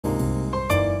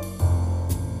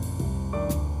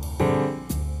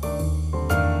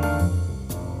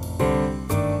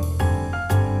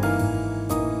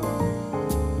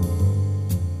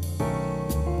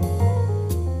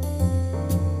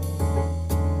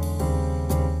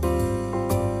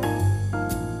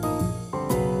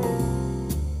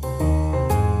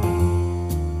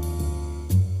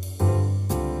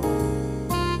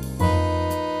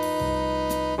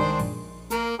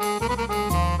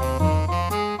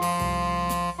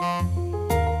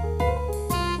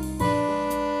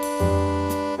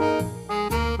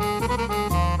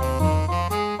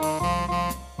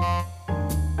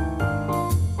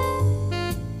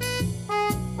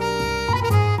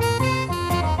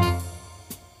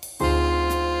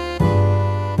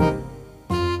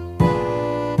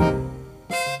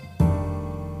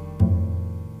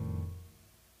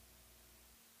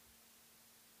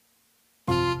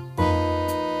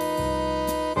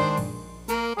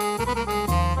Hello,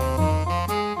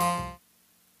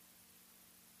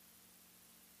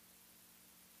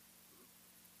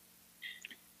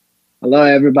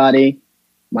 everybody.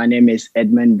 My name is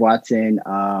Edmund Watson.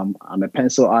 I'm a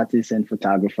pencil artist and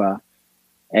photographer.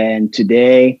 And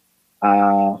today,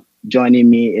 uh,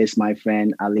 joining me is my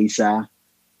friend Alisa.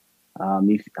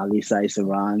 If Alisa is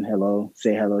around, hello.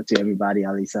 Say hello to everybody,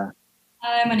 Alisa.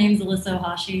 Hi, my name is Alyssa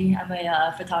Ohashi. I'm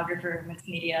a photographer, mixed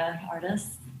media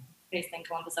artist based in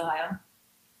Columbus, Ohio.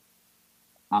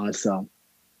 Awesome.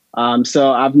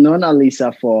 So I've known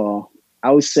Alisa for,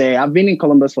 I would say, I've been in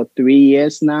Columbus for 3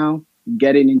 years now,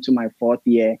 getting into my fourth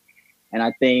year. And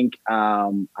I think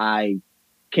I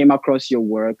came across your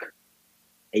work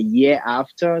a year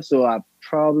after. So I've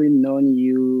probably known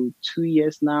you 2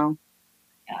 years now.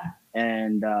 Yeah.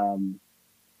 And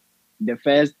the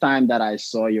first time that I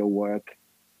saw your work,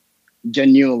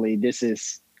 genuinely,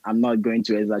 I'm not going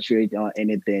to exaggerate or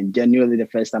anything. Genuinely, the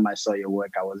first time I saw your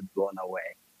work, I was blown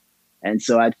away. And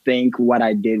so I think what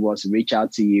I did was reach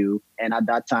out to you. And at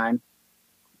that time,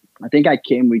 I think I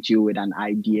came with you with an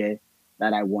idea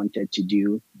that I wanted to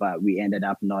do, but we ended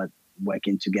up not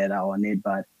working together on it.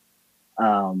 But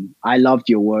I loved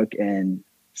your work. And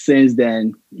since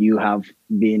then, you have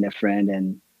been a friend,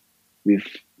 and we've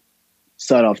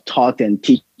sort of talked and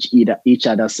teach each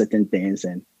other certain things.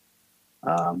 And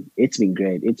it's been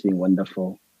great. It's been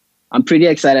wonderful. I'm pretty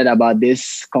excited about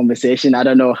this conversation. I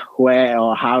don't know where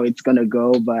or how it's gonna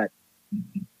go, but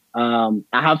I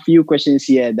have a few questions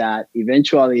here that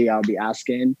eventually I'll be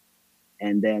asking.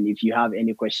 And then if you have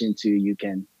any question too, you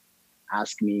can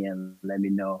ask me and let me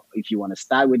know. If you want to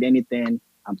start with anything,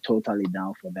 I'm totally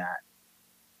down for that.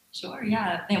 Sure,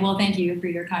 yeah. Well, thank you for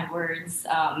your kind words.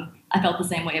 I felt the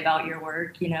same way about your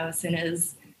work, as soon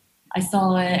as I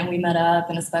saw it and we met up,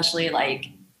 and especially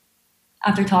like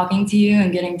after talking to you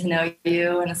and getting to know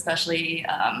you, and especially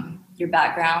your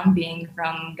background being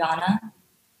from Ghana.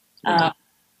 Um,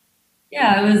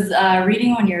 yeah, I was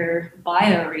reading on your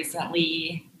bio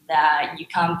recently that you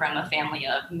come from a family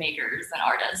of makers and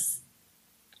artists.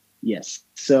 Yes.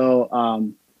 So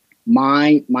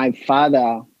my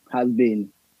father has been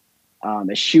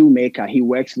a shoemaker. He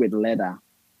works with leather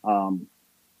um,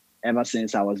 ever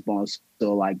since I was born.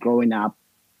 So like growing up,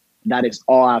 that is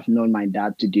all I've known my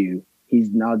dad to do.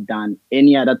 He's not done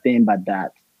any other thing but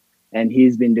that, and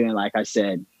he's been doing, like I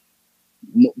said,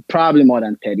 probably more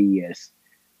than 30 years.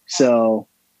 So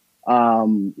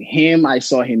I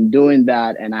saw him doing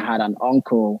that, and I had an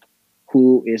uncle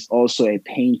who is also a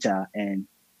painter, and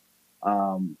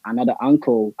another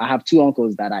uncle. I have two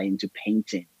uncles that are into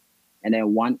painting, and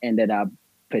then one ended up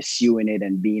pursuing it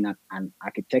and being an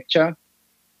architecture.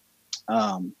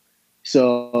 Um,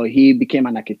 so he became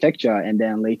an architecture, and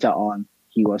then later on,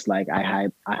 he was like, I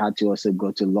had to also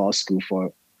go to law school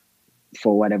for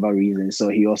whatever reason. So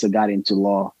he also got into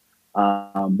law.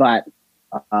 But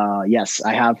yes,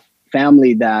 I have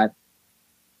family that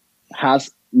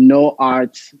has no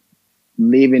art,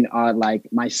 live in art. Like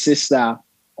my sister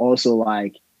also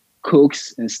like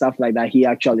cooks and stuff like that. He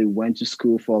actually went to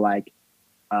school for like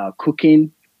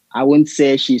cooking. I wouldn't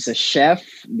say she's a chef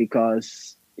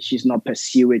because she's not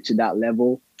pursued to that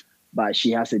level, but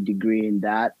she has a degree in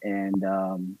that. And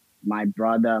my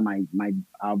brother, my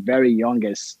our very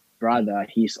youngest brother,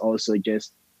 he's also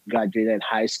just graduated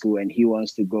high school, and he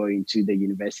wants to go into the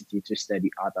university to study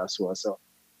art as well. So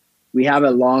we have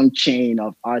a long chain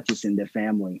of artists in the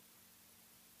family,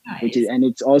 Nice. and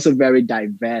it's also very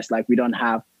diverse. Like we don't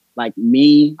have, like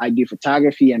me, I do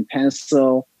photography and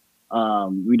pencil.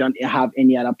 We don't have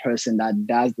any other person that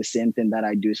does the same thing that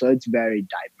I do. So it's very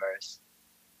diverse.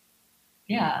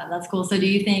 Yeah, that's cool. So do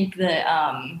you think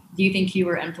you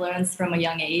were influenced from a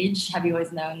young age? Have you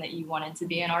always known that you wanted to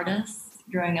be an artist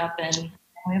growing up in a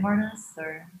family of artists,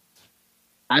 or?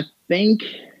 I think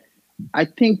I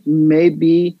think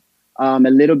maybe a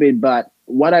little bit, but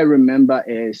what I remember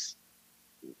is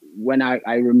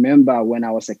I remember when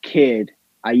I was a kid,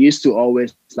 I used to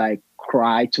always like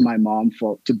cry to my mom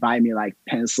for to buy me like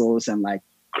pencils and like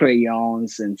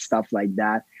crayons and stuff like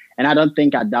that. And I don't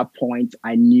think at that point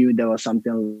I knew there was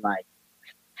something like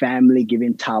family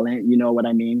giving talent, you know what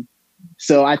I mean?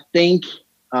 So I think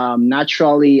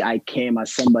naturally I came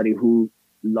as somebody who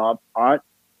loved art.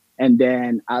 And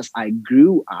then as I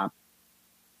grew up,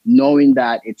 knowing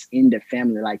that it's in the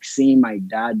family, like seeing my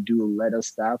dad do leather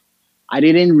stuff, I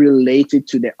didn't relate it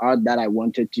to the art that I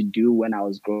wanted to do when I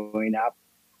was growing up.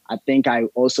 I think I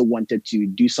also wanted to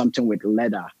do something with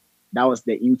leather. That was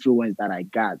the influence that I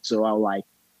got. So I like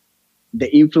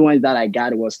the influence that I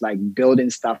got was like building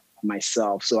stuff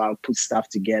myself. So I'll put stuff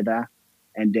together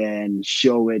and then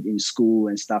show it in school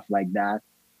and stuff like that.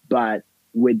 But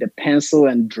with the pencil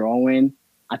and drawing,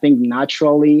 I think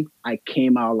naturally I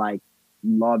came out like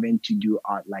loving to do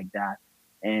art like that.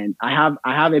 And I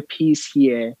have a piece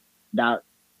here that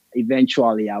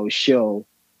eventually I will show,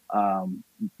 um,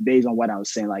 based on what I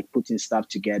was saying, like putting stuff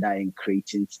together and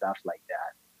creating stuff like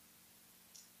that.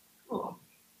 Cool.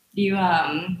 Do you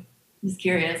just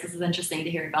curious, this is interesting to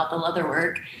hear about the leather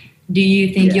work. Do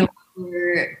you think Yeah. you'll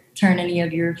ever turn any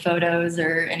of your photos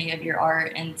or any of your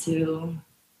art into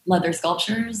leather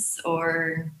sculptures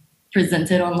or present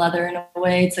it on leather in a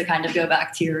way to kind of go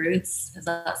back to your roots? Is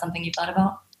that something you thought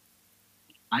about?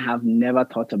 I have never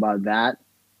thought about that.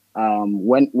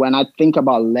 When I think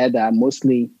about leather,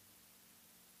 mostly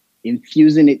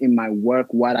infusing it in my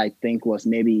work, what I think was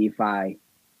maybe if I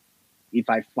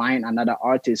find another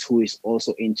artist who is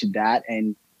also into that,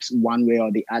 and one way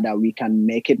or the other we can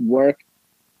make it work,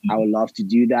 I would love to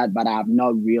do that. But I have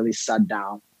not really sat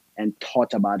down and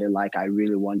thought about it like I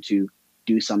really want to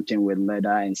do something with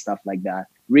leather and stuff like that.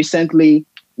 Recently,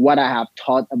 what I have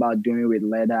thought about doing with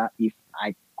leather, if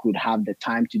I could have the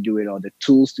time to do it or the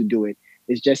tools to do it,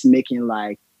 is just making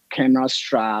like camera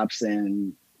straps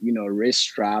and wrist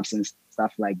straps and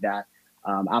stuff like that.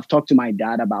 I've talked to my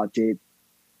dad about it.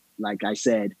 Like I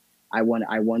said, I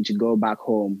want to go back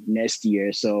home next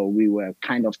year. So we were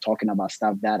kind of talking about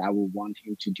stuff that I would want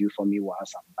him to do for me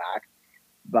whilst I'm back.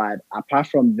 But apart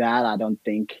from that, I don't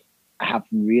think I have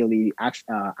really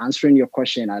answering your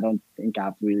question. I don't think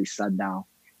I've really sat down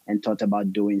and thought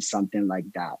about doing something like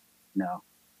that. No.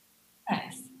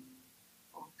 Nice.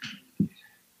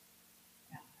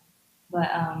 But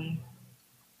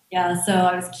yeah, so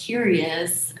I was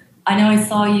curious. I know I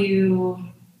saw you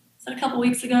a couple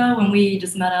weeks ago when we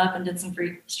just met up and did some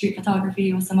free street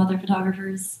photography with some other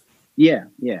photographers. Yeah.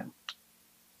 Yeah.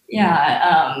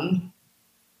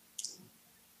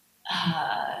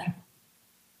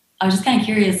 I was just kind of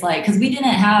curious, like, because we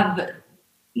didn't have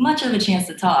much of a chance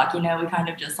to talk, we kind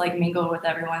of just like mingled with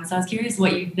everyone. So I was curious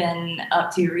what you've been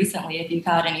up to recently, if you've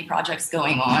had any projects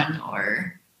going on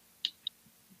or.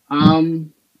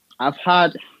 I've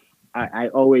had, I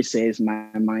always say is my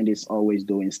mind is always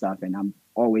doing stuff, and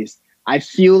I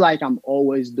feel like I'm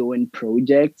always doing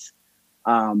projects,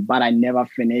 but I never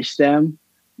finish them.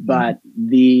 But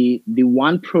the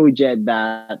one project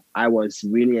that I was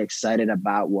really excited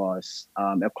about was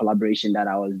a collaboration that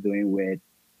I was doing with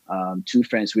two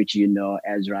friends, which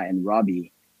Ezra and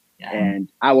Robbie. Yeah.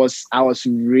 And I was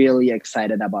really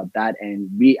excited about that, and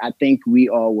I think we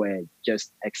all were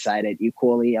just excited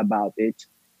equally about it,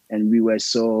 and we were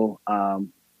so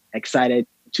excited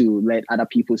to let other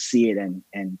people see it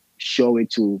and show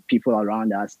it to people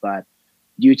around us. But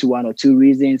due to one or two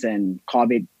reasons and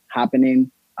COVID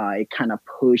happening, it kind of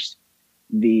pushed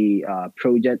the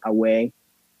project away.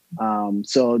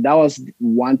 So that was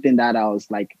one thing that I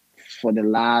was like, for the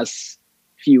last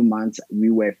few months, we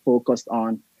were focused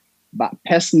on. But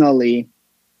personally,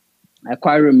 I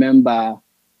quite remember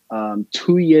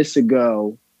 2 years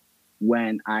ago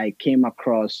when I came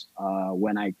across,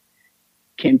 when I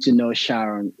came to know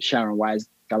Sharon Wise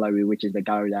Gallery, which is the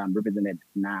gallery that I'm representing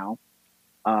now.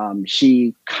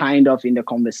 She kind of in the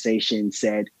conversation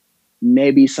said,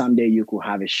 maybe someday you could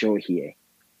have a show here.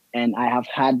 And I have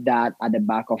had that at the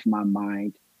back of my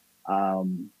mind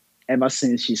ever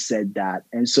since she said that.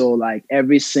 And so like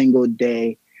every single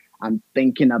day, I'm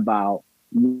thinking about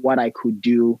what I could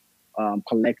do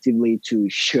collectively to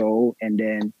show, and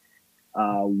then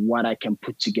what I can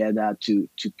put together to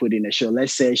put in a show.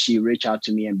 Let's say she reach out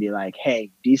to me and be like,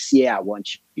 hey, this year I want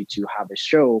you to have a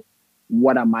show.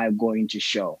 What am I going to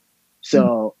show?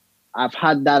 So I've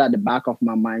had that at the back of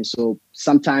my mind. So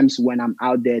sometimes when I'm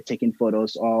out there taking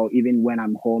photos, or even when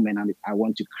I'm home and I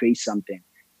want to create something,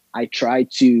 I try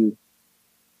to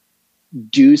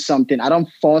do something. I don't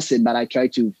force it, but I try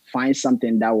to find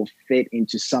something that will fit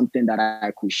into something that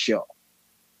I could show.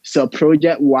 So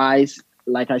project-wise,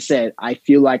 like I said, I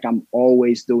feel like I'm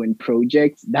always doing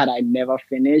projects that I never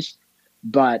finish,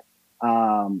 but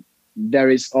there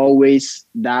is always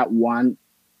that one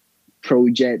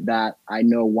project that I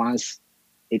know once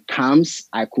it comes,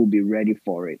 I could be ready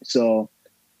for it. So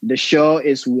the show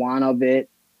is one of it.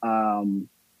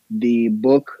 The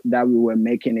book that we were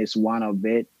making is one of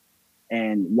it.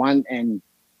 And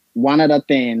one other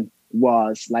thing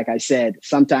was, like I said,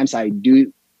 sometimes I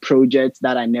do projects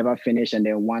that I never finish, and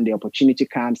then when the opportunity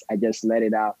comes, I just let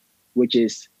it out, which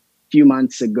is a few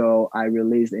months ago, I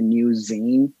released a new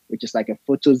zine, which is like a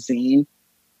photo zine.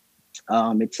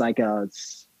 It's like a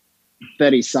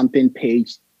 30-something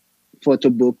page photo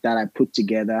book that I put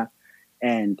together.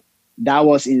 And that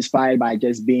was inspired by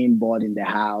just being bored in the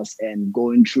house and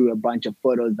going through a bunch of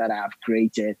photos that I have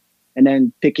created, and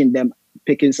then picking them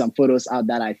picking some photos out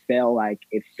that I felt like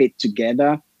it fit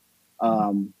together.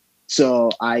 So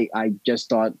I just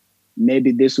thought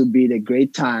maybe this would be the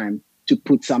great time to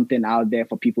put something out there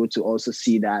for people to also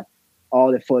see that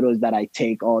all the photos that I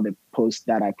take, all the posts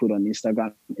that I put on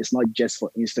Instagram, it's not just for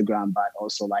Instagram, but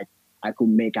also like I could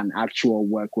make an actual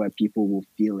work where people will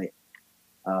feel it.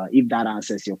 If that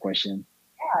answers your question.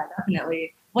 Yeah,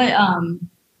 definitely. What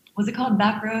was it called?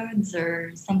 Backroads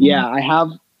or something? Yeah, I have.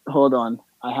 Hold on,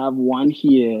 I have one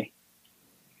here.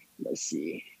 Let's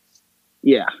see.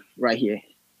 Yeah, right here.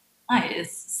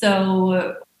 Nice.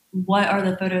 So, what are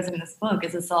the photos in this book?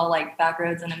 Is this all like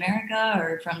backroads in America,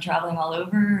 or from traveling all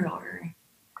over, or?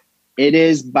 It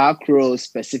is Backroads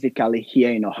specifically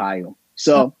here in Ohio.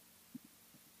 So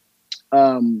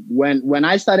when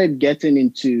I started getting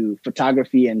into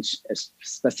photography and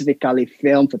specifically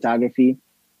film photography,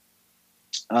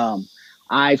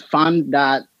 I found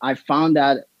that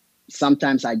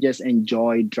sometimes I just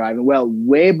enjoy driving. Well,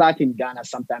 way back in Ghana,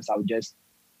 sometimes I would just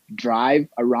drive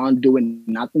around doing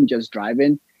nothing, just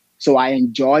driving. So I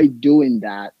enjoy doing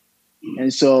that.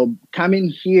 And so coming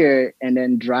here and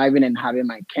then driving and having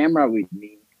my camera with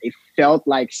me, it felt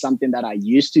like something that I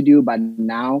used to do, but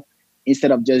now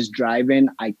instead of just driving,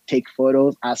 I take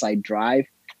photos as I drive.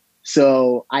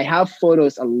 So I have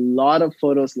photos, a lot of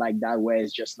photos like that, where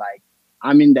it's just like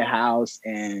I'm in the house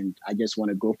and I just want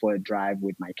to go for a drive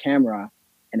with my camera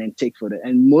and then take photos.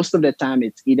 And most of the time,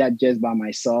 it's either just by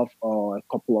myself or a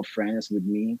couple of friends with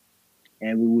me.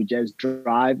 And we would just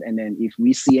drive. And then if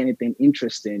we see anything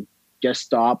interesting, just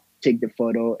stop, take the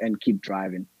photo, and keep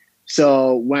driving.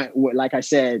 So like I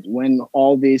said, when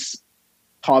all this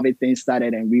COVID thing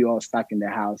started and we all stuck in the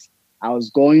house, I was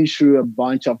going through a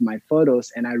bunch of my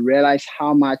photos and I realized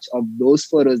how much of those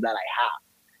photos that I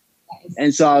have. Nice.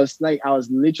 And so I was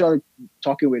literally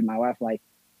talking with my wife, like,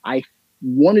 I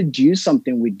want to do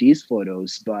something with these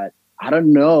photos, but I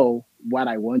don't know what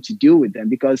I want to do with them,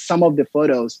 because some of the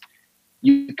photos,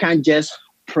 you can't just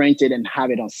print it and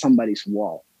have it on somebody's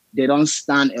wall. They don't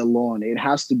stand alone. It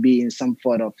has to be in some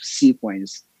sort of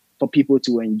sequence for people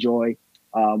to enjoy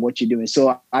what you're doing.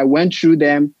 So I went through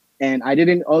them, and I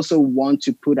didn't also want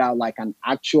to put out like an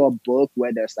actual book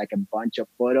where there's like a bunch of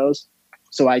photos.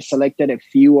 So I selected a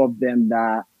few of them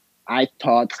that I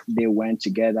thought they went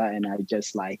together, and I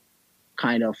just like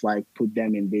kind of like put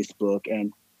them in this book.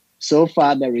 And so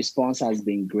far the response has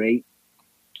been great.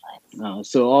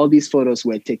 So all these photos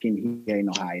were taken here in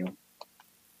Ohio.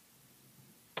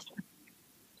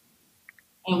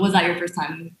 And was that your first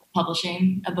time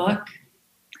publishing a book?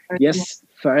 Yes,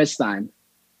 first time.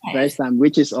 Nice. First time,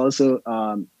 which is also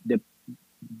the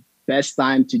best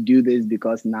time to do this,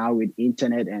 because now with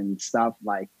internet and stuff,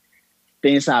 like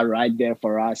things are right there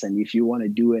for us. And if you want to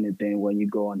do anything when you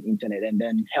go on internet, and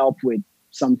then help with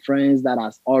some friends that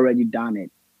has already done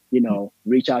it,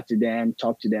 reach out to them,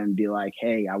 talk to them, be like,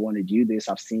 hey, I want to do this.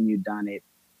 I've seen you done it.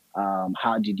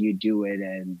 How did you do it?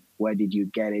 And where did you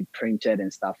get it printed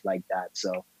and stuff like that?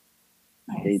 So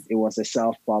nice. it was a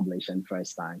self-publishing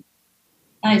first time.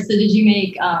 Nice. So did you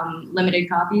make limited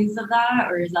copies of that,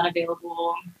 or is that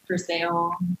available for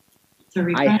sale to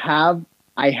reprint?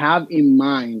 I have in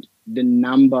mind the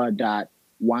number that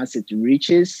once it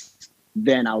reaches,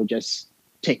 then I'll just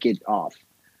take it off.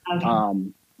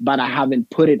 Okay. But I haven't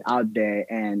put it out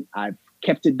there, and I've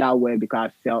kept it that way because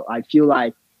I feel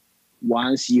like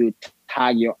once you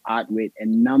tag your art with a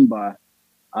number,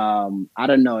 I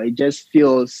don't know, it just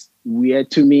feels weird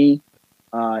to me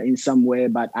in some way.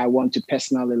 But I want to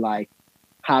personally like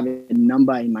have a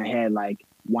number in my head. Like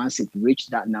once it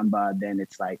reached that number, then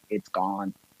it's like it's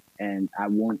gone, and I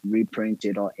won't reprint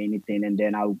it or anything. And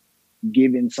then I'll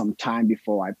give in some time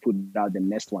before I put out the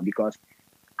next one, because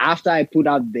after I put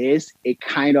out this, it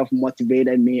kind of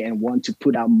motivated me and want to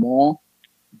put out more.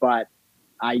 But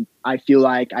I feel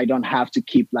like I don't have to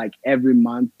keep like every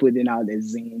month putting out a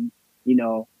zine.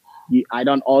 I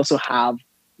don't also have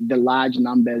the large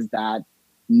numbers that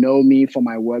know me for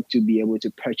my work to be able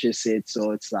to purchase it.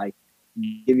 So it's like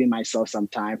giving myself some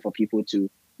time for people to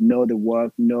know the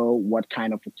work, know what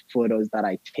kind of photos that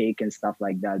I take and stuff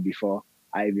like that before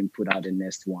I even put out the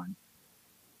next one.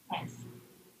 Nice.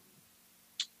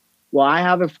 Well, I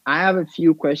have a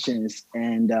few questions,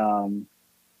 and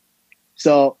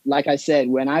so like I said,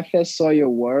 when I first saw your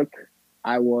work,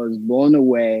 I was blown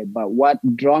away. But what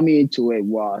drew me into it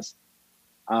was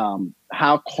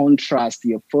how contrast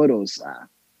your photos are.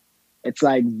 It's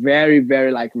like very,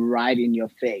 very like right in your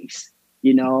face,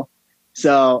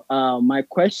 So my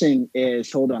question is,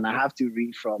 hold on, I have to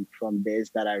read from this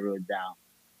that I wrote down.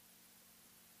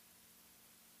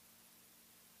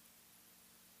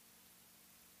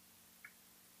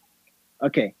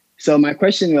 Okay, So my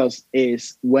question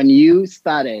is when you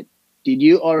started, did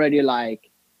you already like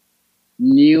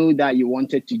knew that you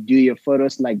wanted to do your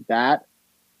photos like that,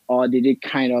 or did it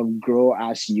kind of grow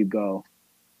as you go,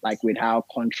 like with how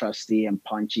contrasty and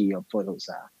punchy your photos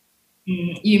are?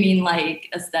 You mean like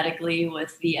aesthetically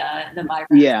with the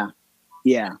vibrant? Yeah,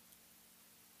 yeah.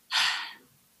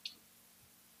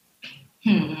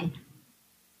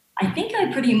 I think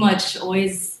I pretty much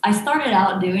I started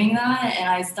out doing that, and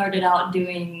I started out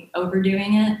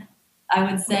overdoing it, I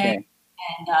would say. Okay.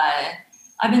 And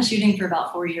I've been shooting for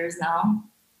about 4 years now.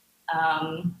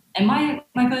 And my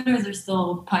photos are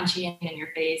still punchy and in your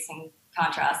face and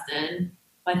contrasted,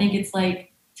 but I think it's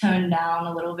like toned down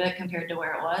a little bit compared to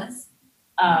where it was.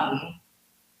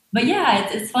 But yeah,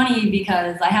 it's funny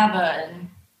because I have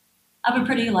a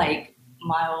pretty like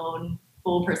mild,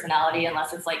 cool personality,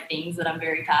 unless it's like things that I'm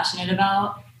very passionate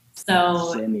about.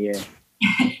 So Same here.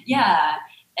 yeah.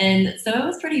 And so it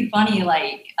was pretty funny,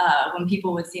 like when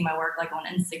people would see my work like on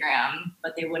Instagram,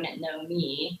 but they wouldn't know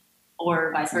me,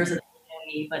 or vice versa, they know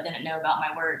me but didn't know about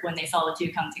my work. When they saw the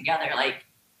two come together, like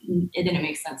it didn't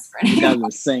make sense for anyone. That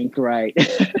was sync, right?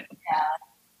 Yeah,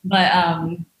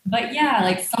 but yeah,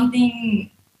 like something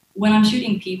when I'm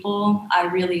shooting people, I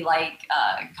really like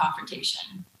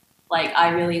confrontation. Like I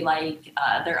really like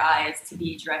their eyes to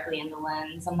be directly in the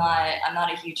lens. I'm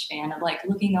not a huge fan of like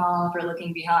looking off or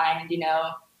looking behind. You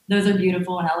know, those are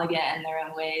beautiful and elegant in their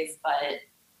own ways, but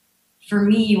for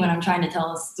me, when I'm trying to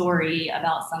tell a story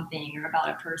about something or about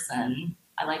a person,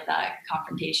 I like that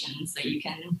confrontation so you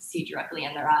can see directly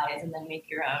in their eyes and then make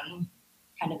your own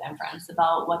kind of inference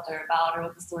about what they're about or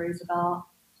what the story is about.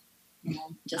 You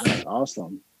know, just That's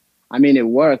awesome. I mean, it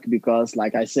worked because,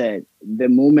 like I said, the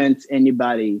moment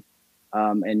anybody,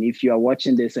 and if you are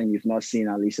watching this and you've not seen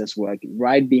Alisa's work,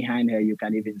 right behind her, you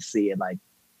can even see it. Like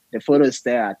the photos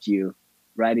stare at you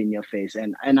right in your face.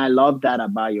 And I love that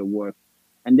about your work.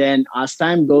 And then as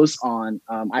time goes on,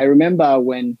 I remember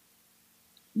when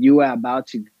you were about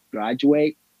to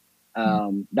graduate, I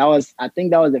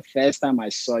think that was the first time I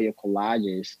saw your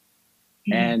collages.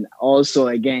 And also,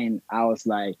 again, I was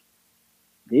like,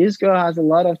 this girl has a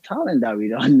lot of talent that we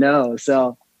don't know.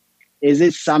 So is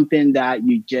it something that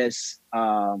you just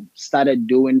started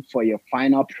doing for your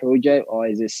final project, or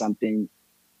is it something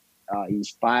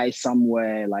inspired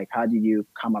somewhere? Like, how did you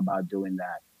come about doing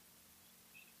that?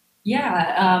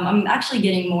 Yeah, I'm actually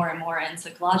getting more and more into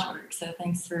collage work, so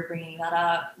thanks for bringing that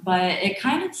up. But it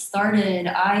kind of started,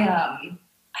 I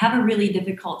have a really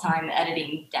difficult time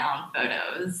editing down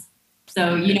photos.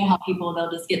 So you know how people, they'll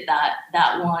just get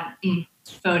that one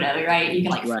photo, right? You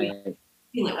can like feel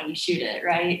it when you shoot it,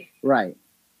 right? Right.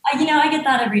 I get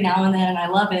that every now and then, and I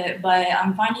love it. But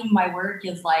I'm finding my work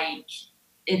is like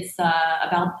it's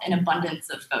about an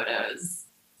abundance of photos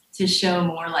to show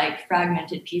more like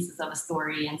fragmented pieces of a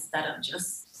story instead of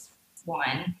just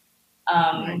one.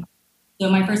 So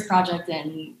my first project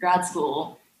in grad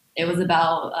school, it was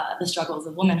about the struggles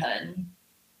of womanhood,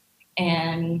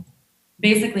 and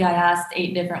basically I asked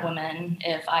 8 different women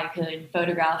if I could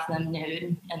photograph them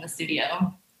nude in the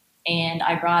studio. And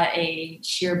I brought a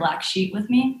sheer black sheet with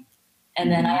me.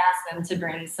 And then I asked them to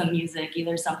bring some music,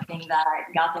 either something that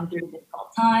got them through a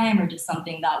difficult time or just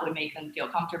something that would make them feel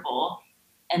comfortable.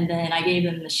 And then I gave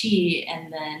them the sheet,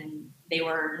 and then they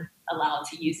were allowed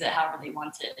to use it however they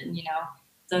wanted, you know?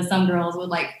 So some girls would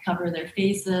like cover their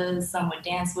faces, some would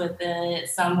dance with it,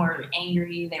 some were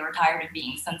angry, they were tired of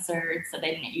being censored, so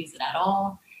they didn't use it at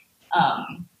all.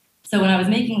 So when I was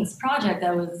making this project,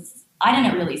 I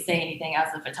didn't really say anything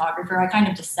as a photographer. I kind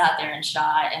of just sat there and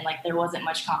shot, and like there wasn't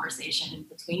much conversation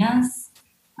between us.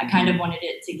 I kind of wanted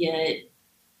it to get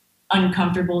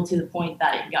uncomfortable to the point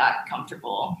that it got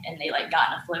comfortable, and they like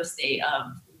got in a flow state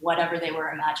of whatever they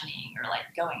were imagining or like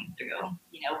going through,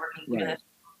 working through the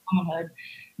womanhood.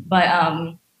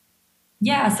 But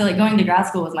yeah, so like going to grad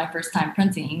school was my first time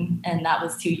printing, and that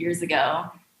was 2 years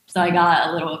ago. So I got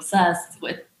a little obsessed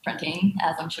with printing,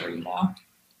 as I'm sure you know.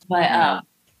 But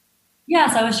yeah,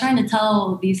 so I was trying to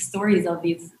tell these stories of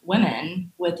these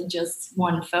women with just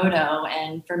one photo.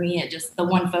 And for me, the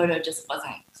one photo just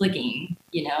wasn't clicking,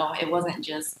 it wasn't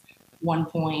just one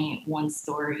point, one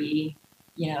story,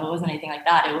 it wasn't anything like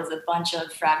that. It was a bunch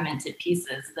of fragmented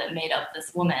pieces that made up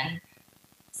this woman.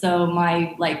 So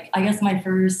my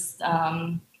first,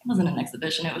 it wasn't an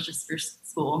exhibition, it was just for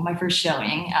school, my first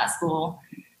showing at school.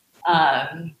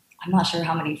 I'm not sure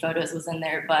how many photos was in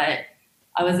there, but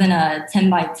I was in a 10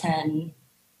 by 10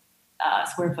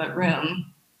 square foot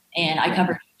room, and I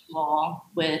covered each wall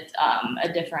with a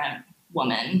different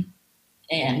woman,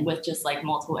 and with just like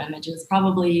multiple images.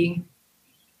 Probably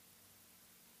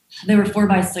there were 4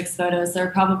 by 6 photos. There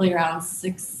were probably around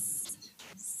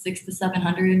 600 to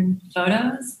 700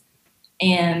 photos.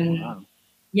 And Wow.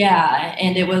 yeah,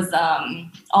 and it was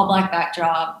all black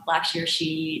backdrop, black sheer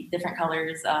sheet, different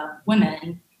colors of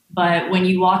women. But when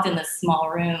you walked in this small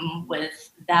room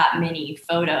with that many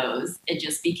photos, it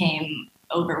just became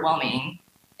overwhelming,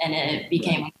 and it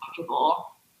became Right. uncomfortable,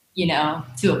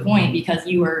 to a point, because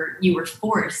you were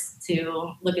forced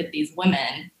to look at these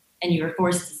women, and you were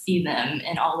forced to see them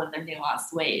in all of their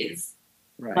nuanced ways.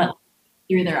 Right. But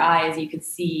through their eyes, you could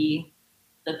see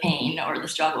the pain or the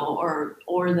struggle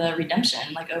or the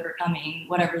redemption, like overcoming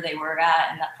whatever they were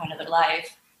at in that point of their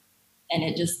life. And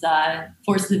it just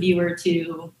forced the viewer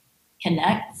to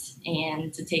connect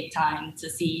and to take time to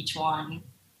see each one,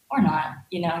 or not.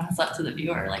 It's up to the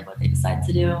viewer, like what they decide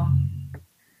to do.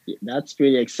 That's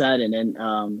pretty exciting.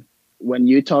 And when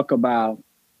you talk about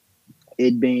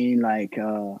it being like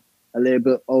a little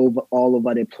bit over all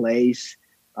over the place,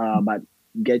 but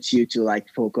gets you to like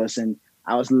focus. And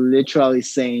I was literally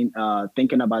saying,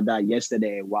 thinking about that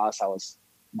yesterday whilst I was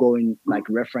going, like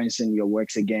referencing your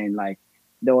works again. Like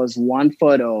there was one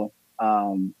photo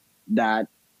that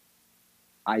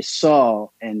I saw,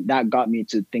 and that got me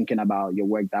to thinking about your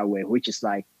work that way, which is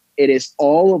like it is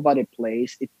all over the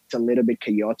place. It's a little bit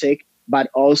chaotic, but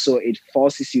also it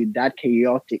forces you, that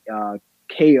chaotic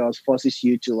chaos forces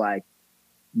you to like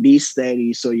be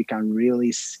steady so you can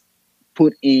really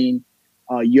put in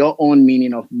your own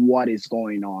meaning of what is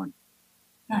going on.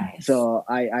 Nice. So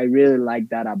I really like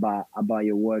that about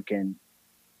your work, and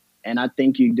I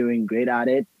think you're doing great at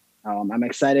it. I'm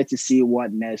excited to see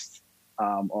what next,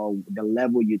 or the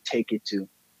level you take it to.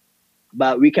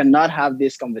 But we cannot have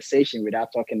this conversation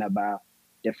without talking about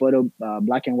the photo,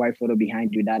 black and white photo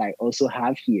behind you that I also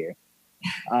have here.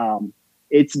 Um,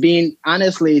 it's been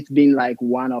like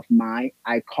one of my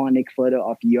iconic photo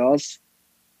of yours.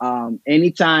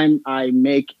 Anytime I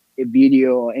make a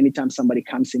video or anytime somebody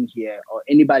comes in here or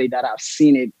anybody that I've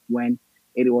seen it when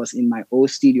it was in my old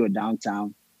studio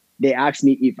downtown, they ask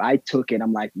me if I took it.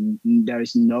 I'm like, there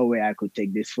is no way I could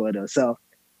take this photo. So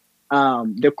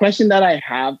the question that I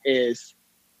have is,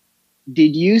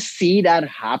 did you see that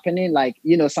happening? Like,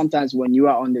 sometimes when you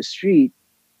are on the street,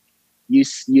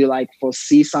 you like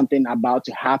foresee something about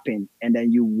to happen and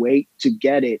then you wait to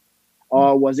get it.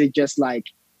 Or was it just like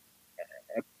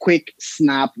a quick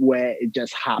snap where it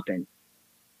just happened?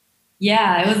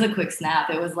 Yeah, it was a quick snap.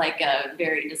 It was like a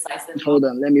very decisive Hold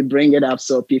moment. on, let me bring it up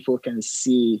so people can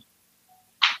see.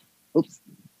 Oops,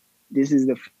 this is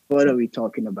the photo we're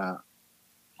talking about.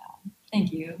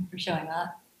 Thank you for showing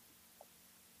that.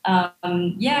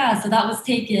 Yeah, so that was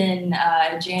taken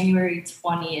January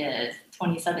 20th,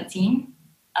 2017.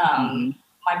 Mm-hmm.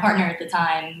 My partner at the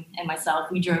time and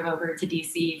myself, we drove over to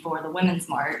DC for the Women's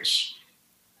March.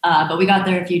 But we got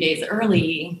there a few days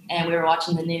early, and we were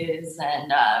watching the news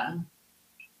and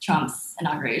Trump's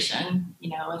inauguration,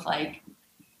 with like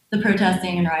the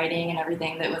protesting and rioting and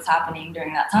everything that was happening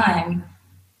during that time.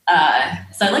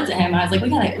 So I looked at him and I was like,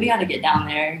 we gotta get down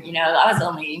there. I was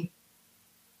only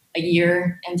a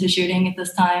year into shooting at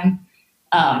this time.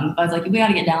 But I was like, we got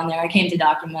to get down there. I came to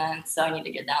document, so I need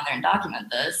to get down there and document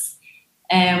this.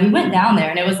 And we went down there,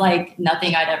 and it was like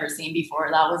nothing I'd ever seen before.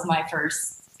 That was my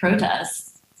first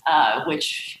protest,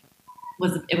 which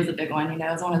was a big one. It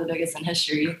was one of the biggest in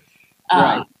history.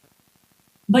 Right.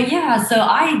 But yeah, so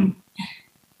I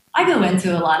go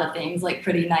into a lot of things like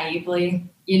pretty naively,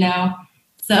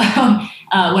 So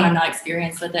when I'm not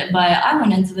experienced with it, but I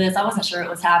went into this, I wasn't sure it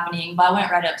was happening, but I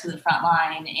went right up to the front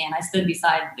line and I stood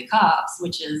beside the cops,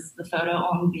 which is the photo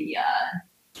on the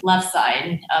left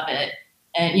side of it.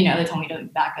 And, they told me to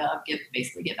back up,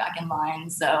 basically get back in line.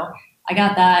 So I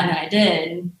got that and then I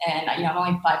did. And, I'm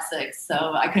only 5'6",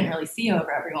 so I couldn't really see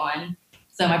over everyone.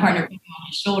 So my partner put me on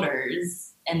his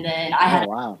shoulders, and then I had,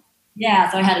 wow.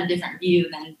 Yeah, so I had a different view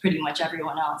than pretty much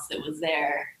everyone else that was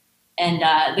there. And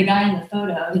the guy in the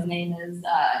photo, his name is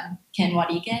Ken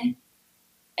Wadike,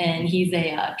 and he's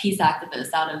a peace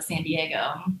activist out of San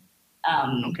Diego.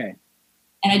 Okay.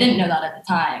 And I didn't know that at the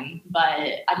time, but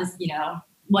I just,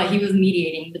 what he was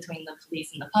mediating between the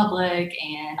police and the public,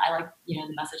 and I liked,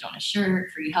 the message on his shirt,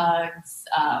 free hugs,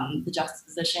 the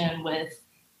juxtaposition with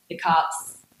the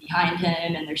cops behind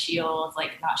him and their shields,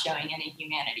 like not showing any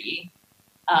humanity.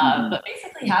 But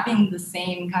basically having the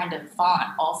same kind of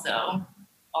font also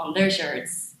on their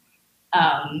shirts.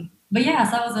 But yeah,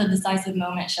 so that was a decisive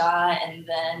moment shot. And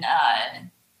then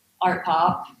Art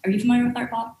Pop. Are you familiar with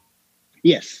Art Pop?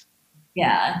 Yes.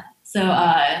 Yeah. So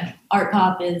Art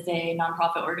Pop is a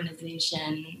nonprofit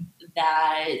organization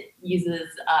that uses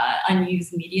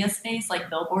unused media space like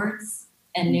billboards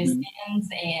and newsstands,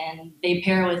 and they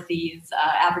pair with these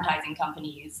advertising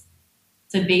companies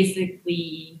to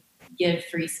basically give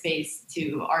free space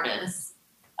to artists.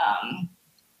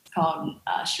 It's called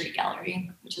Street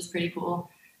Gallery, which is pretty cool.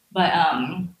 But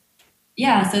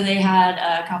yeah, so they had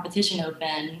a competition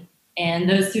open, and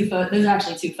those are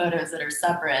actually two photos that are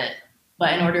separate.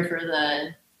 But in order for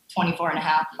the 24.5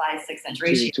 by 6-inch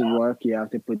ratio to work, you have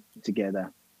to put it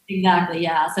together. Exactly,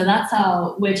 yeah. So that's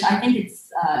how, which I think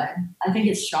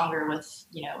it's stronger with,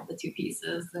 you know, the two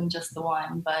pieces than just the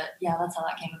one. But yeah, that's how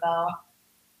that came about.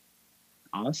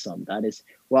 Awesome. That is,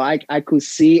 well, I could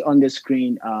see on the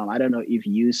screen, I don't know if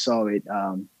you saw it,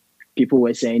 people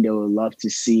were saying they would love to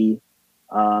see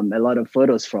a lot of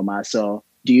photos from us. So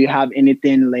do you have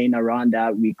anything laying around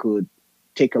that we could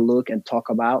take a look and talk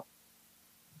about?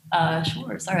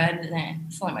 Sure. Sorry,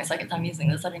 it's only my second time using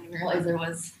this. I didn't even realize there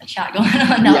was a chat going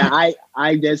on now. Yeah,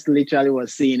 I just literally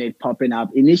was seeing it popping up.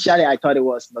 Initially, I thought it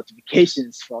was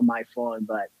notifications from my phone,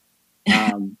 but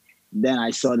then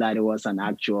I saw that it was an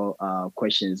actual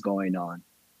questions going on.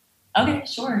 Okay,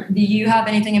 sure. Do you have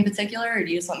anything in particular, or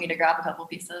do you just want me to grab a couple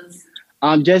pieces?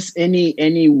 Just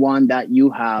any one that you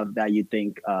have that you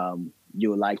think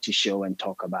you would like to show and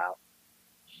talk about.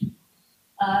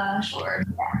 Sure.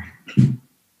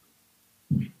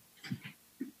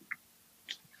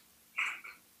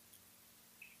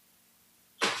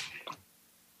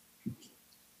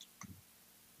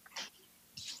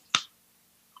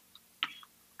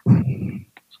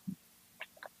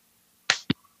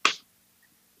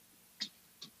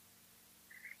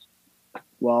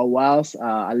 Well, whilst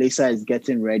Alisa is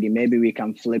getting ready, maybe we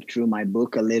can flip through my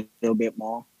book a little bit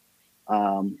more.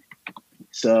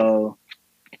 So,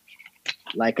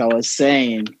 like I was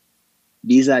saying,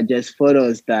 these are just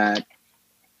photos that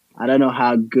I don't know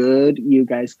how good you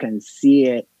guys can see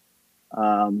it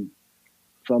from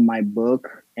my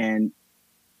book. And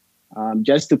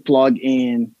just to plug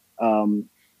in,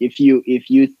 if you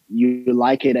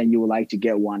like it and you would like to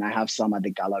get one, I have some at the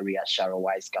gallery at Shara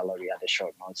Wise Gallery at the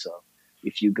Short Note. So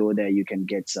if you go there, you can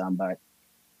get some. But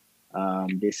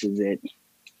this is it.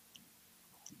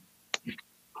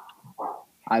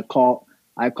 I call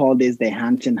this the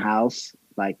Haunting House.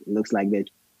 Like, looks like the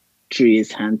tree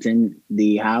is haunting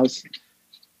the house.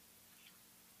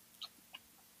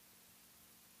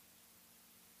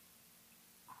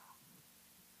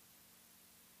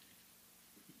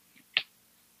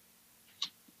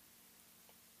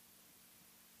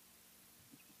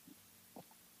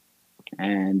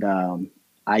 And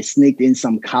I sneaked in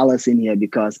some colors in here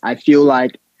because I feel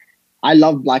like I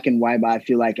love black and white, but I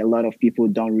feel like a lot of people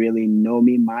don't really know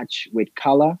me much with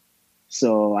color.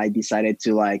 So I decided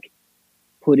to like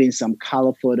put in some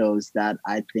color photos that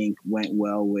I think went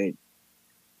well with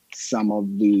some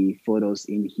of the photos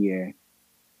in here.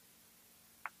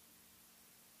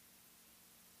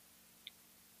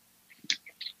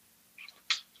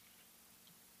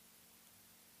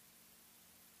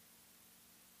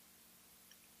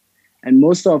 And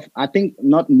I think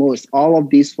not most, all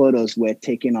of these photos were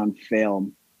taken on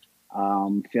film,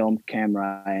 film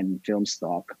camera and film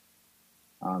stock.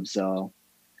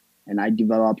 And I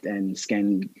developed and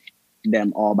scanned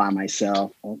them all by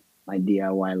myself. Oh, my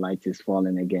DIY light is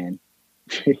falling again.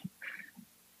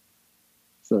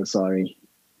 So sorry.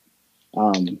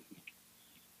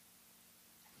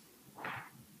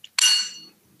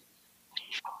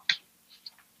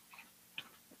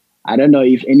 I don't know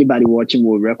if anybody watching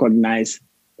will recognize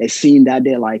a scene that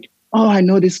they're like, oh, I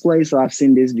know this place, or I've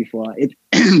seen this before. It,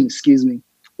 excuse me.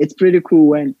 It's pretty cool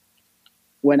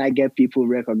when I get people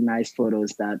recognize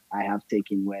photos that I have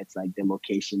taken where it's like the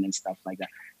location and stuff like that.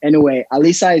 Anyway,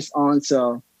 Alisa is on,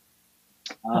 so.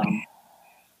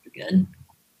 Good.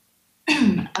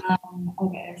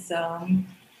 Okay, so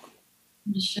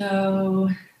to show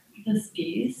this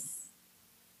piece.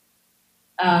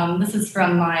 This is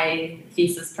from my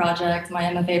thesis project, my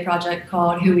MFA project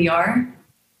called Who We Are.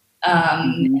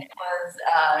 It was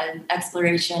an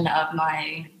exploration of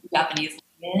my Japanese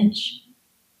lineage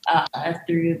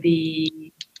through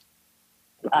the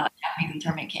Japanese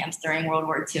internment camps during World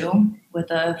War II with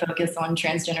a focus on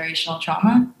transgenerational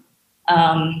trauma.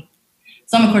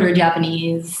 So I'm a quarter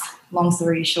Japanese. Long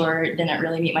story short, didn't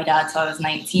really meet my dad till I was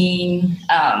 19,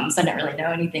 so I didn't really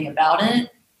know anything about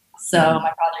it. So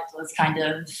my project was kind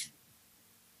of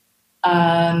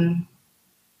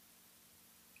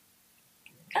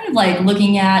like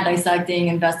looking at, dissecting,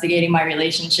 investigating my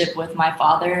relationship with my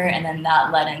father, and then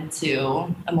that led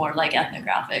into a more like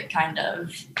ethnographic kind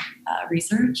of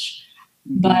research.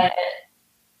 But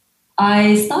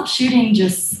I stopped shooting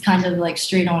just kind of like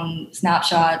straight on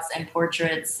snapshots and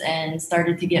portraits and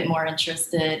started to get more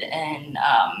interested in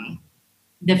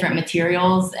different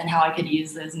materials and how I could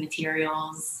use those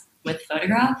materials with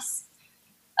photographs.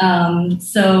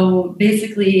 So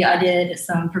basically, I did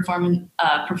some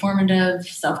performative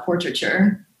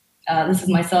self-portraiture. This is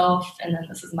myself, and then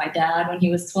this is my dad when he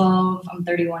was 12. I'm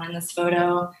 31 in this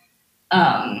photo.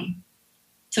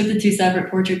 Took the two separate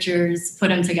portraitures, put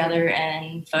them together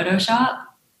in Photoshop,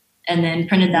 and then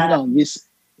printed that out.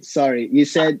 Sorry, you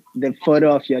said the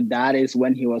photo of your dad is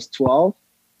when he was 12?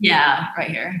 Yeah,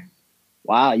 right here.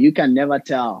 Wow, you can never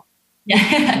tell.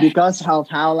 Yeah. Because of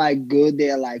how like good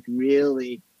they're like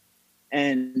really.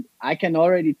 And I can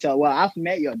already tell, well, I've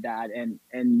met your dad and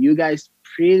you guys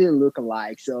pretty look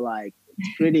alike. So like, it's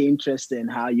pretty interesting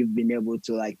how you've been able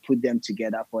to like put them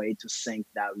together for it to sync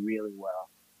that really well.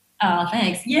 Oh,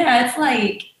 thanks. Yeah, it's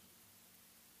like,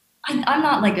 I'm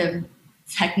not like a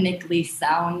technically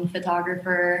sound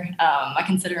photographer. I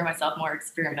consider myself more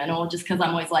experimental just because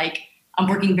I'm always like, I'm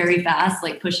working very fast,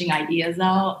 like pushing ideas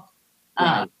out.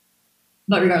 Right.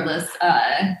 But regardless,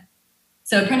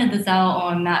 so I printed this out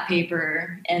on matte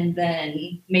paper and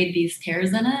then made these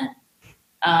tears in it.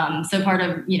 So part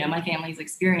of, my family's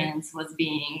experience was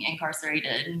being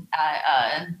incarcerated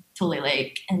at Tule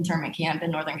Lake internment camp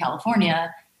in Northern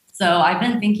California. So I've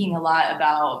been thinking a lot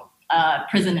about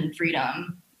prison and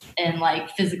freedom in like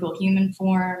physical human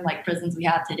form, like prisons we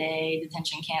have today,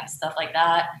 detention camps, stuff like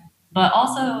that. But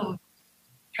also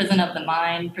prison of the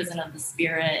mind, prison of the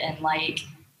spirit, and like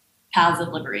paths of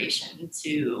liberation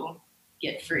to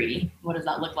get free. What does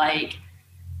that look like?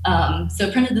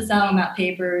 So printed this out on that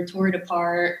paper, tore it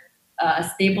apart,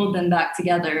 stapled them back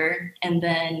together, and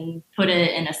then put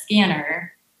it in a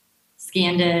scanner,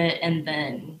 scanned it, and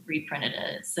then reprinted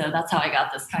it. So that's how I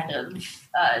got this kind of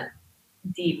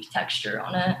deep texture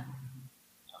on it. I don't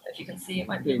know if you can see it.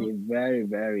 Might be really very,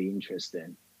 very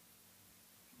interesting.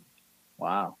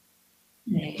 Wow.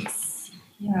 Nice.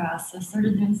 Yeah, so I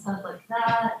started doing stuff like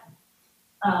that.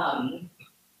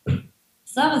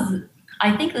 So that was,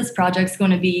 I think this project's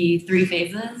going to be 3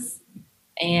 phases,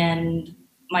 and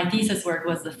my thesis work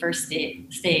was the first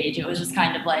stage. It was just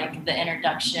kind of like the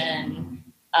introduction,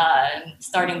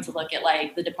 starting to look at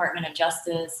like the Department of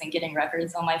Justice and getting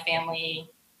records on my family.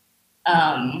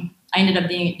 I ended up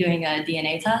doing a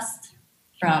DNA test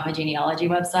from a genealogy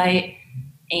website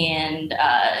and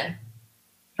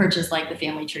purchased like the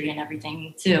family tree and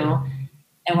everything too.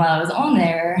 And while I was on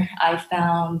there, I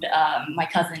found my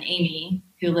cousin Amy,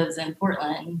 who lives in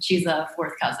Portland. She's a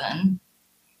 4th cousin.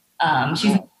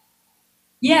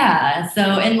 Yeah. So,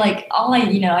 and like I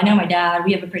know my dad.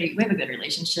 We have a good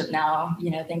relationship now.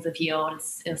 Things have healed.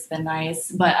 It's been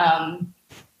nice. But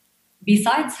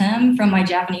besides him, from my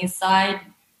Japanese side,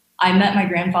 I met my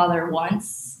grandfather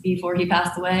once before he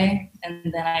passed away,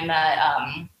 and then I met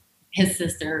his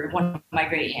sister, one of my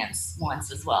great aunts,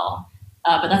 once as well.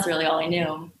 But that's really all I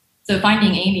knew. So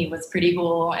finding Amy was pretty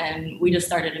cool, and we just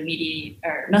started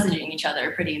messaging each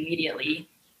other pretty immediately.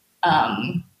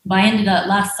 But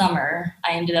last summer,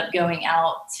 I ended up going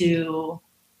out to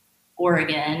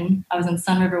Oregon. I was in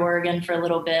Sun River, Oregon for a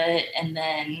little bit, and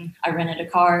then I rented a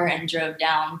car and drove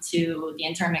down to the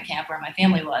internment camp where my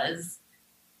family was.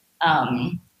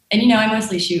 And I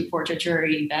mostly shoot portraiture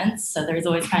events, so there's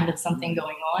always kind of something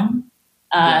going on.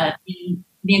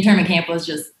 The internment camp was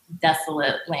just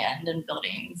desolate land and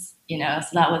buildings, so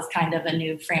that was kind of a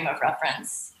new frame of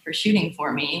reference for shooting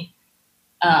for me.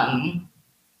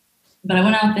 But I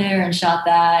went out there and shot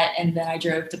that, and then I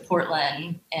drove to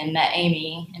Portland and met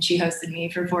Amy, and she hosted me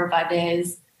for 4 or 5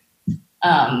 days.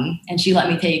 And she let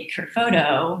me take her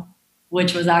photo,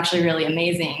 which was actually really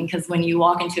amazing because when you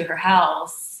walk into her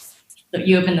house,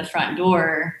 you open the front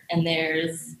door and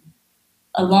there's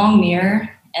a long mirror,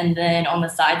 and then on the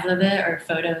sides of it are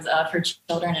photos of her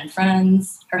children and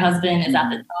friends. Her husband is at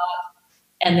the top,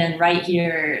 and then right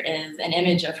here is an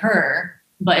image of her,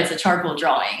 but it's a charcoal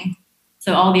drawing.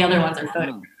 So all the other ones are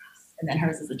photographs, and then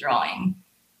hers is a drawing.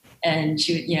 And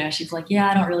she's like, yeah,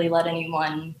 I don't really let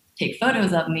anyone take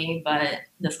photos of me, but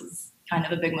this was kind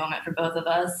of a big moment for both of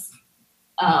us.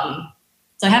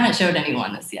 So I haven't showed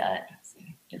anyone this yet. So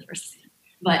you're the first to see it.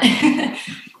 But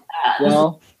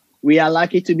well, we are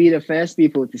lucky to be the first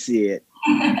people to see it.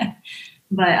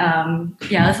 But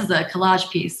this is a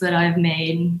collage piece that I've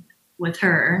made with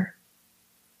her.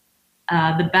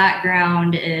 The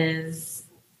background is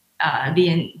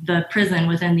the prison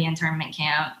within the internment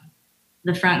camp.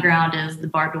 The front ground is the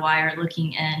barbed wire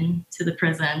looking in to the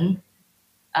prison.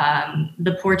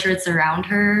 The portraits around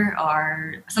her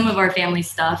are some of our family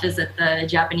stuff is at the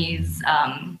Japanese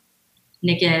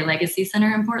Nikkei Legacy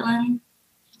Center in Portland.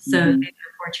 So these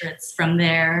are portraits from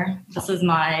there. This is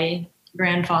my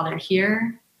grandfather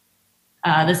here.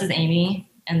 This is Amy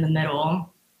in the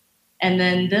middle. And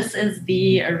then this is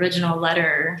the original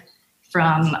letter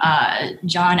from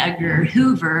John Edgar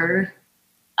Hoover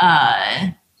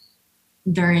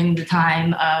during the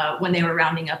time when they were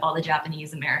rounding up all the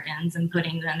Japanese Americans and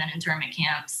putting them in internment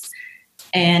camps.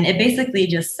 And it basically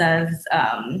just says,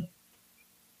 the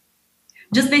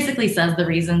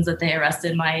reasons that they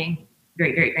arrested my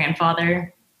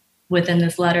great-great-grandfather within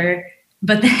this letter,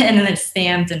 but then and then it's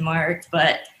stamped and marked.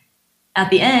 But at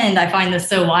the end, I find this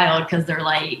so wild because they're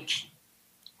like,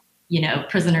 you know,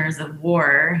 prisoners of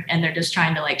war, and they're just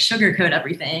trying to like sugarcoat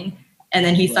everything. And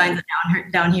then he signs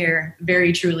it down here,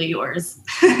 very truly yours.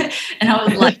 And I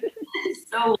was like,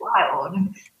 it's so wild.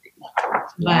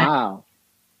 But, wow.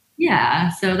 Yeah,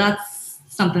 so that's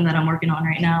something that I'm working on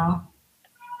right now.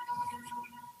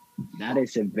 That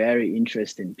is a very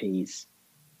interesting piece.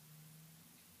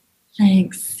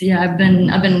 Thanks. Yeah, I've been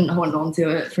holding on to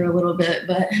it for a little bit,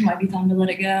 but it might be time to let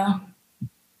it go.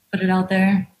 Put it out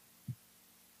there.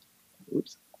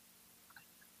 Oops.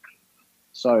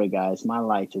 Sorry guys, my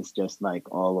light is just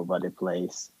like all over the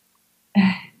place.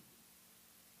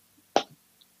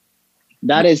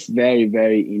 That is very,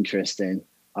 very interesting.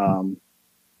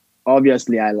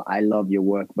 Obviously I love your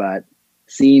work, but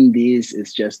seeing this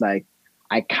is just like,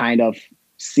 I kind of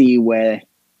see where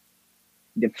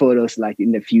the photos, like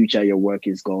in the future, your work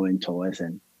is going towards.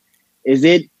 And is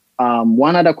it,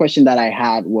 one other question that I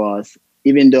had was,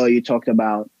 even though you talked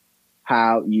about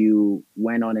how you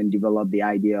went on and developed the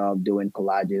idea of doing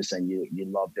collages and you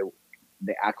love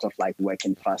the act of like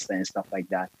working faster and stuff like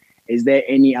that, is there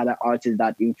any other artists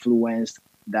that influenced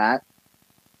that?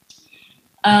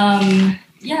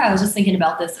 Yeah, I was just thinking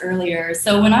about this earlier.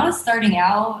 So when I was starting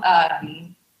out,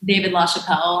 David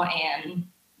LaChapelle and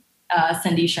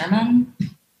Cindy Sherman,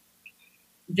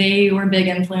 they were big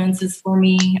influences for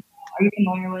me. Are you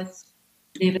familiar with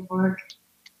David's work?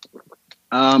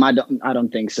 I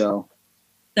don't think so.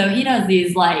 So he does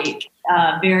these like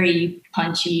very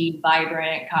punchy,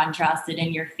 vibrant, contrasted,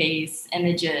 in your face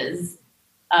images,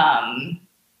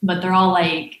 but they're all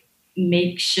like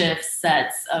makeshift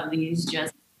sets of these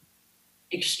just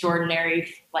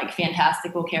extraordinary, like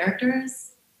fantastical characters.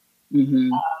 Mm-hmm.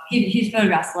 He's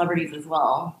photographed celebrities as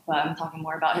well, but I'm talking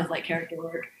more about his like character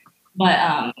work. But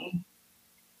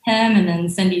him and then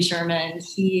Cindy Sherman,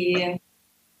 she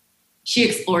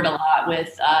explored a lot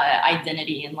with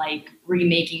identity and like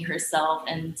remaking herself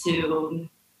into,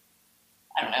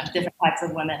 I don't know, different types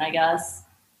of women, I guess.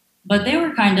 But they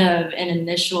were kind of an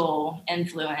initial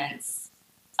influence.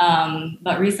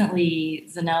 But recently,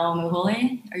 Zanelle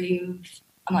Muhole,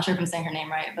 I'm not sure if I'm saying her name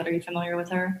right, but are you familiar with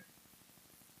her?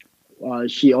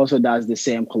 She also does the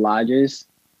same collages.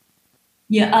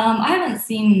 Yeah, I haven't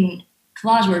seen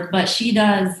collage work, but she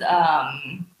does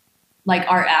like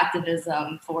art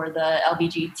activism for the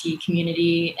LGBT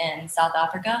community in South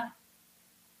Africa.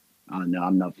 Oh no,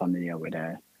 I'm not familiar with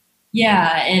her.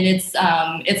 Yeah, and it's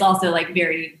also like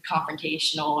very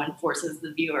confrontational and forces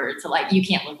the viewer to like, you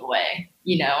can't look away,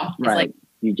 you know? It's right. Like,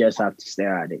 you just have to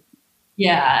stare at it.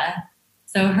 Yeah.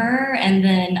 So her, and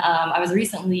then I was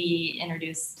recently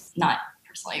introduced, not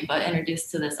personally, but introduced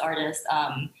to this artist,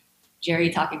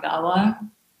 Jerry Takagawa.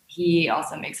 He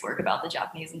also makes work about the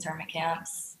Japanese internment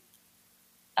camps.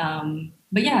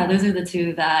 But yeah, those are the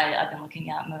two that I've been looking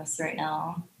at most right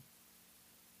now.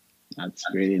 That's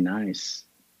really nice.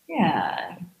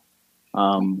 Yeah.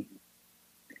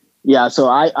 Yeah, so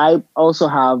I also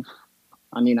have,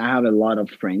 I have a lot of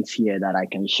friends here that I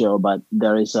can show, but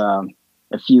there is a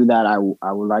few that I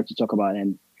would like to talk about.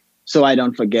 And so I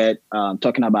don't forget,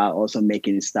 talking about also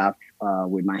making stuff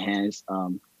with my hands.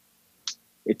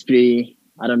 It's pretty,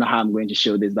 I don't know how I'm going to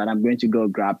show this, but I'm going to go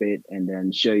grab it and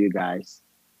then show you guys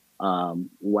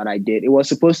what I did. It was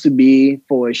supposed to be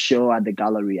for a show at the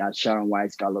gallery, at Sharon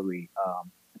White's gallery,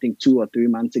 I think 2 or 3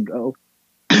 months ago.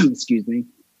 Excuse me.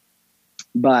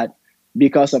 But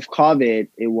because of COVID,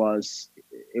 it was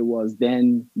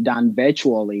then done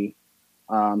virtually.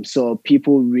 So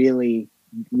people really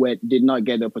did not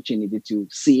get the opportunity to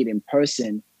see it in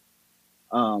person.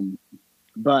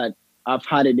 But I've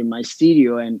had it in my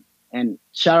studio, and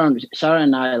Sharon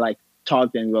and I like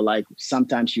talked, and we're like,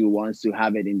 sometimes she wants to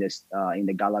have it in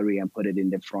the gallery and put it in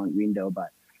the front window, but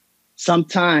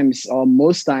sometimes or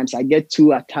most times I get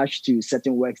too attached to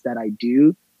certain works that I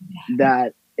do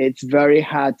that it's very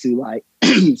hard to like,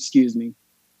 excuse me,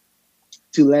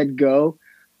 to let go.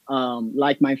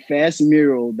 Like my first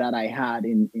mural that I had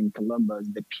in Columbus,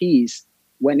 the piece,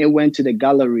 when it went to the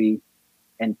gallery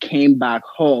and came back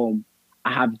home,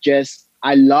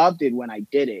 I loved it when I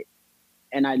did it.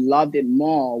 And I loved it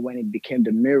more when it became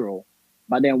the mural.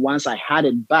 But then once I had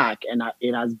it back and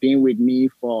it has been with me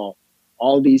for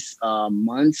all these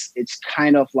months, it's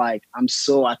kind of like I'm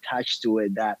so attached to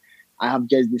it that I have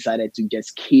just decided to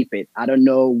just keep it. I don't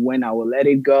know when I will let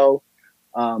it go,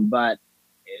 but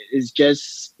it's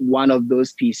just one of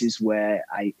those pieces where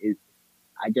I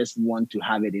just want to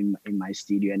have it in my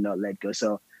studio and not let go.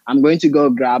 So I'm going to go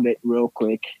grab it real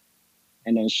quick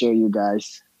and then show you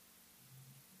guys.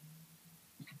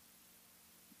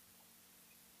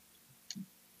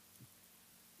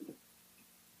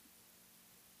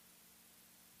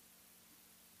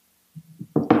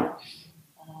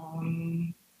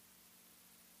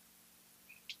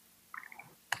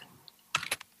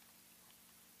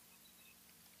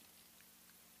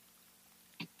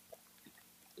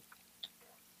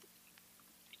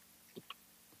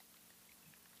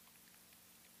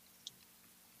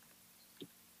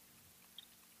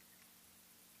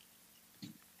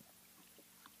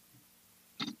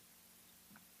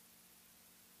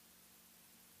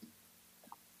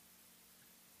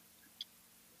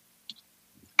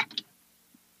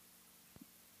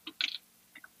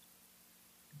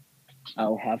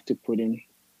 I'll have to put in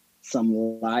some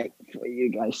light for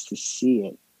you guys to see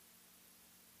it.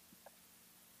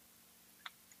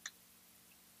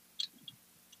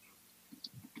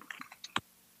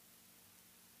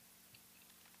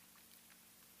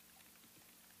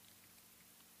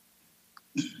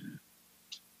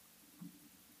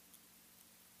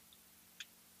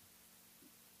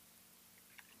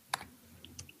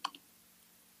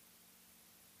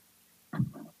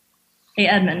 Hey,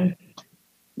 Edmund.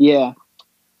 Yeah.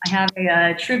 I have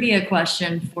a trivia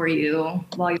question for you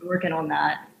while you're working on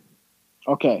that.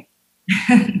 Okay.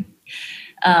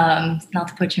 Not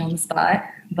to put you on the spot,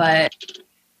 but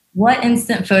what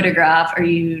instant photograph are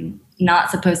you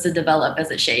not supposed to develop as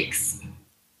it shakes?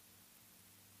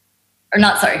 Or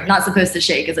not supposed to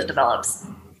shake as it develops.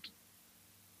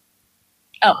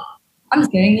 Oh, I'm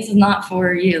just kidding. This is not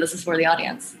for you. This is for the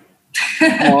audience.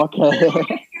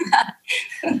 Okay.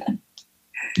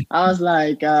 I was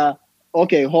like,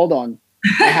 okay, hold on.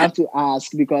 I have to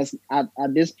ask because at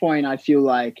this point, I feel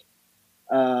like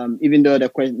even though the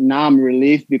question, now I'm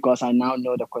relieved because I now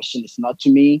know the question is not to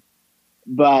me.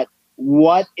 But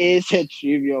what is a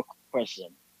trivial question?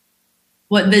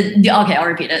 Okay, I'll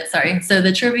repeat it. Sorry. So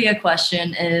the trivia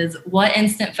question is, what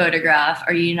instant photograph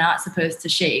are you not supposed to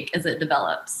shake as it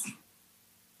develops?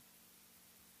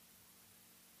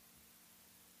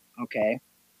 Okay.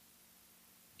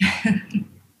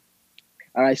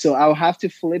 All right, so I'll have to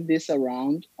flip this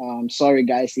around. Sorry,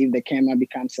 guys, if the camera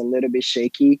becomes a little bit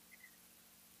shaky,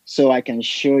 so I can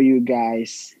show you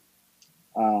guys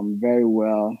very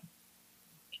well.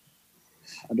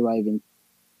 How do I even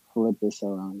flip this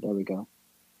around? There we go.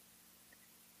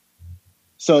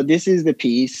 So this is the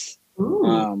piece.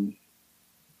 I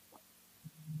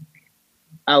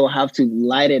will have to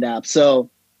light it up. So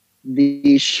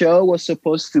the show was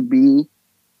supposed to be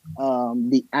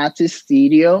the artist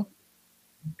studio.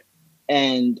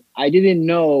 And I didn't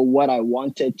know what I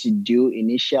wanted to do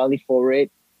initially for it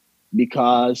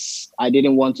because I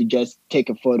didn't want to just take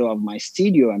a photo of my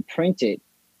studio and print it.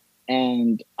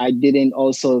 And I didn't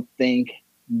also think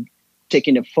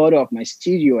taking a photo of my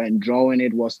studio and drawing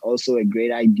it was also a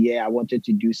great idea. I wanted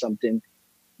to do something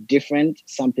different,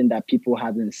 something that people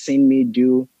haven't seen me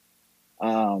do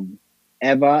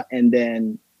ever. And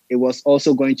then it was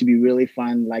also going to be really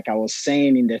fun. Like I was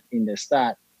saying in the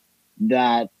start,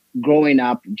 that growing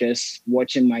up, just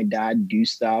watching my dad do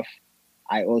stuff,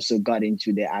 I also got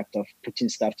into the act of putting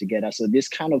stuff together. So this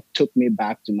kind of took me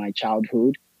back to my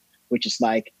childhood, which is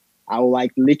like, I will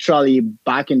like literally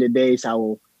back in the days, I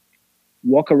will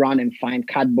walk around and find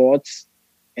cardboards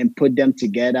and put them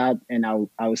together. And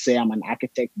I would say I'm an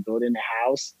architect building a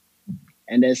house.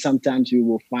 And then sometimes we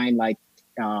will find like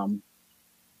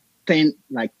tin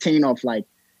of like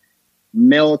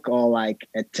milk or like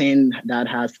a tin that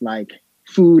has like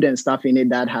food and stuff in it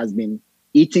that has been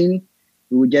eaten.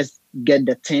 We would just get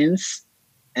the tins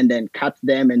and then cut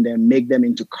them and then make them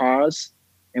into cars.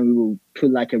 And we will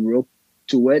put like a rope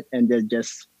to it and then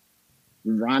just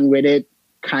run with it,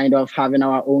 kind of having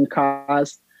our own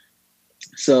cars.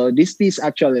 So this piece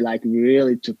actually like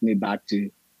really took me back to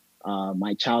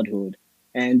my childhood.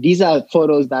 And these are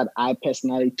photos that I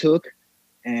personally took,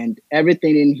 and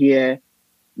everything in here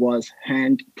was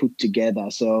hand put together.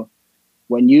 So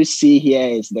when you see here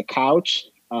is the couch,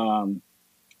 and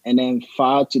then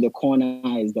far to the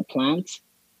corner is the plant.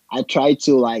 I tried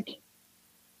to like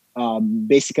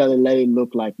basically let it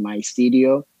look like my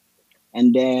studio.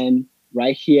 And then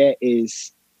right here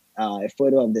is a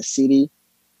photo of the city.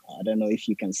 I don't know if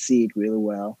you can see it really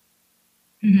well.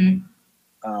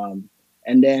 Mm-hmm.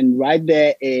 And then right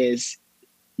there is,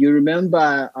 you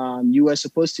remember you were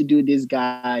supposed to do this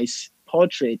guy's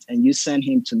portrait and you sent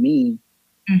him to me.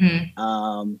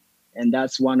 Mm-hmm. And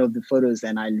that's one of the photos,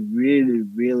 and I really,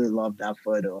 really love that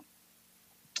photo.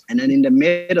 And then in the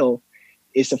middle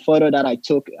is a photo that I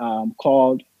took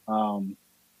called um,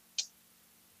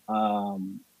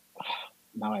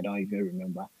 now I don't even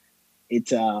remember.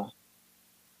 It's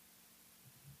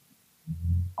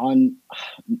on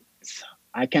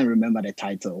I can't remember the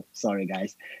title. Sorry,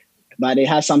 guys, but it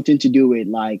has something to do with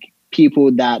like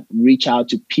people that reach out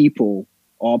to people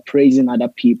or praising other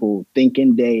people,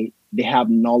 thinking they have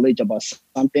knowledge about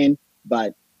something,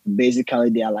 but basically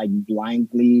they are like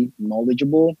blindly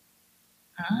knowledgeable.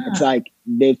 It's Ah, like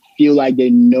they feel like they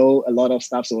know a lot of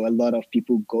stuff, so a lot of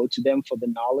people go to them for the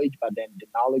knowledge, but then the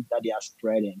knowledge that they are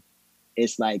spreading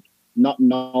is like not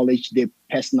knowledge they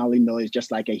personally know. It's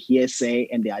just like a hearsay,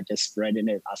 and they are just spreading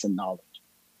it as a knowledge.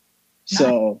 nice.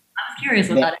 So I was curious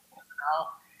what the that is about.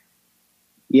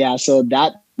 yeah, so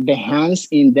that the hands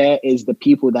in there is the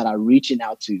people that are reaching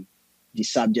out to the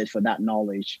subject for that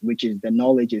knowledge, which is the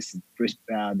knowledge is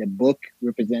the book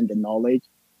represent the knowledge,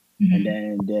 and Mm-hmm.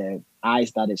 then the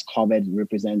eyes that is covered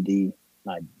represent the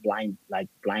like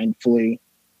blindly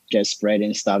just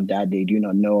spreading stuff that they do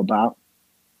not know about.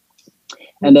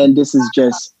 And then this is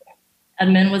just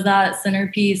Edmund, was that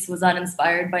centerpiece, was that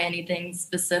inspired by anything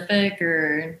specific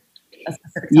or a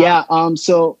specific topic? yeah.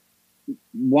 So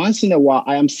once in a while,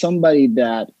 I am somebody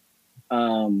that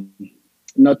um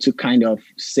not to kind of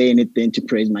say anything to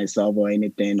praise myself or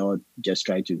anything, or just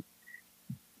try to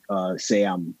say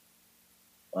I'm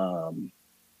um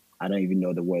I don't even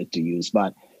know the word to use,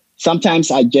 but sometimes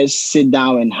I just sit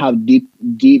down and have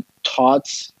deep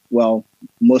thoughts. Well,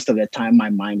 most of the time my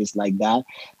mind is like that.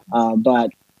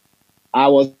 But I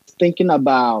was thinking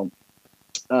about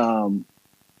um,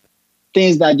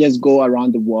 things that just go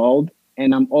around the world.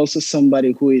 And I'm also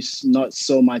somebody who is not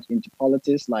so much into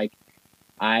politics. Like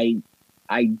I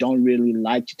I don't really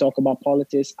like to talk about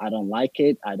politics. I don't like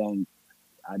it. I don't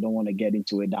want to get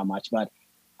into it that much. But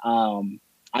um,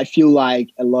 I feel like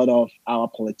a lot of our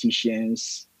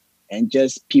politicians and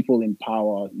just people in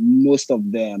power, most of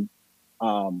them,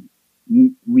 um,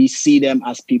 we see them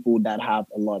as people that have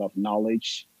a lot of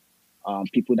knowledge,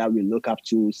 people that we look up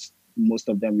to. Most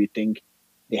of them, we think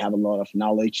they have a lot of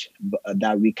knowledge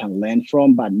that we can learn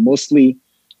from, but mostly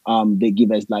they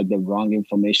give us like the wrong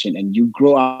information. And you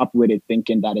grow up with it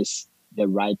thinking that is the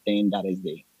right thing, that is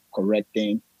the correct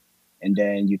thing, and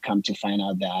then you come to find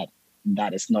out that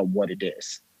that is not what it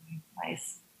is.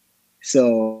 Nice.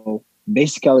 So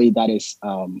basically, that is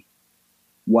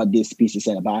what this piece is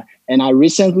about. And I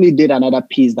recently did another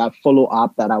piece that follow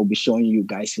up that I'll be showing you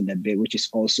guys in a bit, which is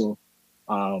also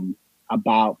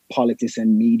about politics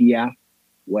and media,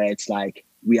 where it's like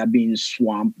we are being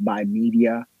swamped by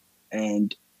media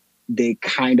and they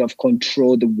kind of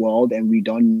control the world and we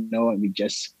don't know, and we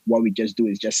just what we just do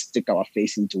is just stick our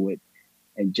face into it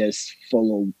and just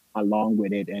follow along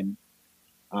with it. And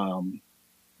um,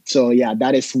 so yeah,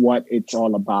 that is what it's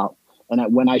all about.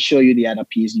 And when I show you the other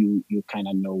piece, you kind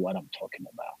of know what I'm talking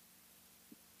about.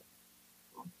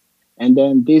 And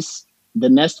then the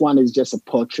next one is just a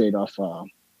portrait of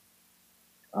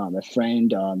a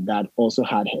friend that also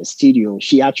had her studio.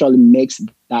 She actually makes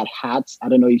that hat. I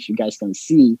don't know if you guys can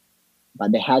see,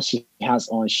 but the hat she has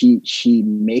on, she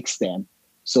makes them.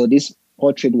 So this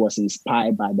portrait was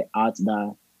inspired by the art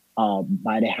that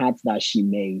by the hat that she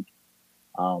made.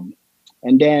 Um,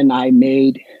 and then I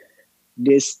made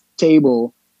this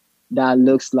table that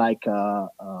looks like an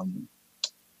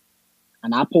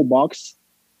Apple box,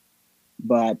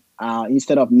 but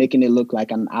instead of making it look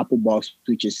like an Apple box,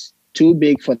 which is too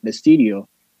big for the studio,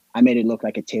 I made it look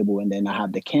like a table. And then I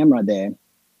have the camera there.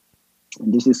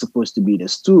 And this is supposed to be the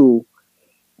stool.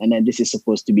 And then this is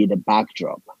supposed to be the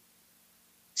backdrop.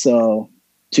 So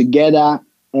together,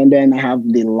 and then I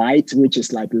have the light, which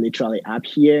is like literally up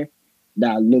here,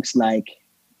 that looks like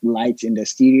lights in the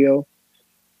studio.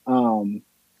 Um,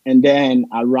 and then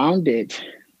around it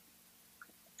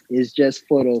is just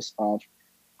photos of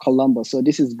Columbus. So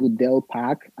this is Goodell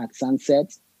Park at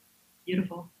sunset.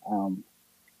 Beautiful. Um,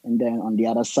 and then on the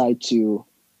other side too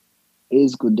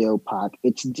is Goodell Park.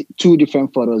 It's two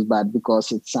different photos, but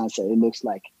because it's sunset, it looks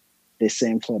like the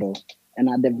same photo. And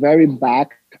at the very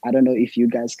back, I don't know if you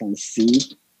guys can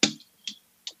see,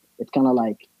 it's kind of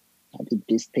like, how did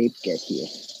this tape get here?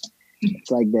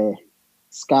 It's like the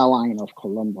skyline of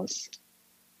Columbus.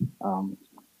 Um,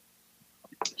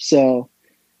 so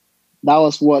that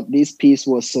was what this piece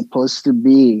was supposed to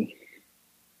be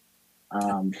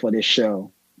for the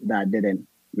show. That didn't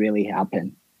really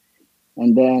happen.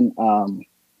 And then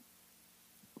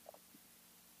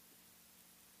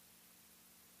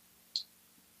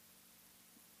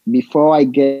before I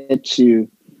get to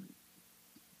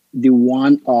the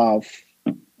one of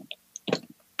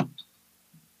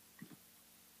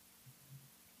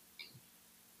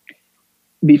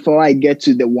before I get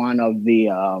to the one of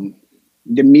the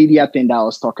media thing that I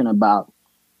was talking about.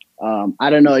 I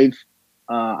don't know if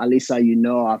Alisa, you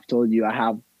know, I've told you I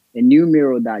have a new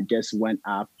mirror that just went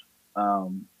up,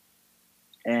 um,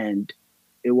 and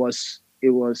it's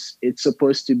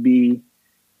supposed to be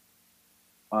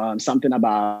something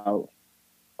about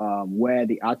where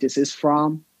the artist is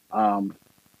from, um,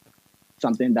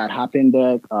 something that happened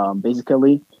there,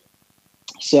 basically.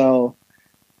 So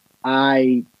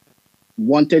I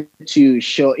wanted to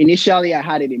show. Initially, I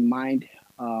had it in mind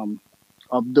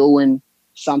of doing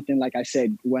something like I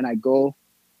said when I go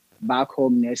back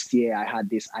home next year. I had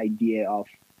this idea of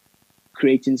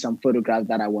creating some photographs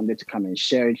that I wanted to come and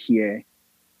share it here.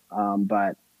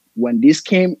 But when this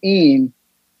came in,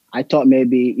 I thought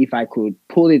maybe if I could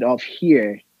pull it off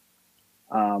here,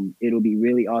 it'll be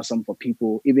really awesome for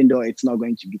people. Even though it's not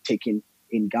going to be taken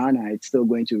in Ghana, it's still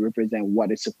going to represent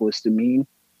what it's supposed to mean.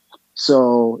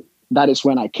 So that is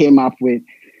when I came up with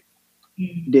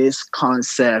this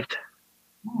concept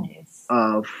Nice.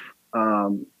 of a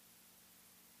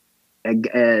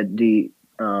Ghanaian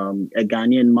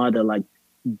mother, like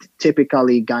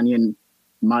typically Ghanaian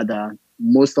mother.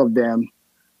 Most of them,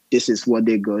 this is what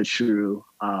they go through,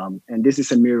 and this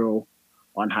is a mural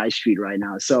on High Street right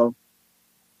now. So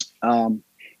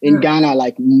in Ghana,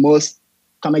 like most,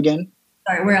 come again.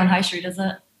 Sorry, where on High Street is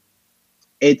it?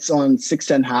 It's on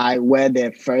 6th and High, where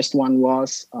the first one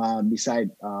was, beside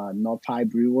North High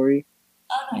Brewery.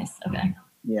 Oh, nice. Okay.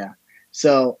 Yeah.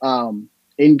 So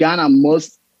in Ghana,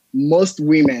 most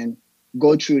women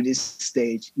go through this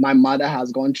stage. My mother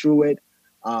has gone through it.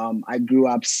 I grew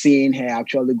up seeing her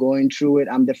actually going through it.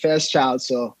 I'm the first child,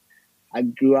 so I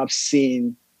grew up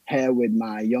seeing her with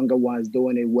my younger ones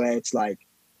doing it, where it's like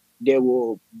they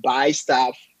will buy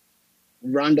stuff,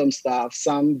 random stuff,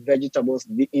 some vegetables.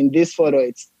 In this photo,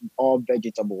 it's all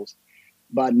vegetables,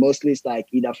 but mostly it's like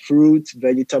either fruits,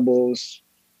 vegetables.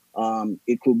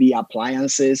 It could be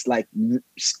appliances, like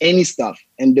any stuff,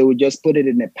 and they would just put it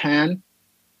in a pan,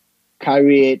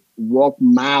 carry it, walk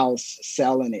miles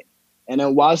selling it. And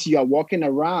then whilst you are walking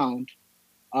around,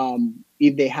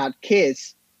 if they had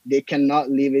kids, they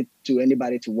cannot leave it to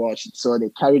anybody to watch. So they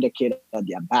carry the kid at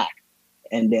their back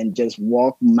and then just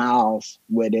walk miles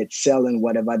with it, selling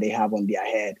whatever they have on their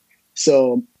head.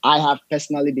 So I have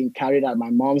personally been carried at my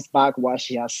mom's back while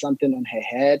she has something on her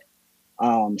head,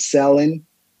 selling.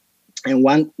 And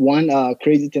one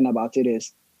crazy thing about it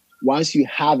is, once you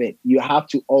have it, you have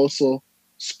to also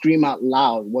scream out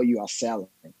loud what you are selling.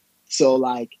 So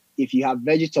like if you have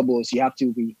vegetables, you have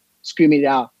to be screaming it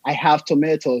out. I have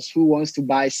tomatoes. Who wants to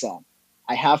buy some?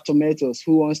 I have tomatoes.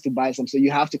 Who wants to buy some? So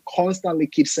you have to constantly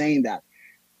keep saying that.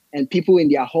 And people in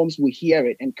their homes will hear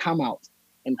it and come out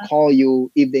and call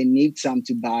you if they need some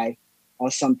to buy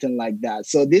or something like that.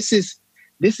 So this is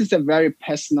a very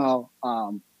personal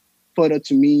photo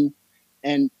to me.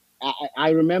 And I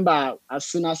remember as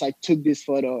soon as I took this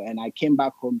photo and I came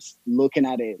back home looking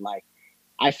at it, like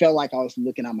I felt like I was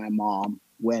looking at my mom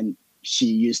when she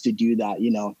used to do that,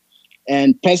 you know.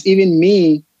 And even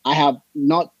me, I have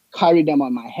not carried them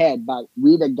on my head, but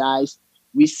we the guys,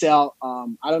 we sell,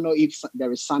 I don't know if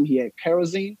there is some here,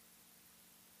 kerosene.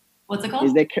 What's it called?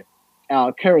 Is there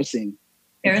kerosene?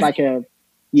 It's like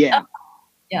yeah. Oh,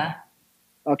 yeah.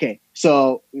 Okay,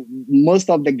 so most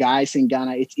of the guys in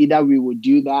Ghana, it's either we would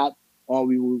do that or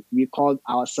we call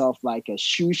ourselves like a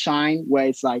shoe shine, where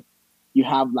it's like you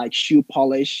have like shoe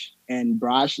polish and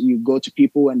brush. You go to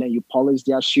people and then you polish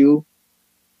their shoe,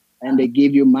 and they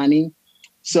give you money.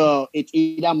 So it's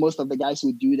either most of the guys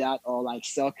would do that or like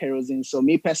sell kerosene. So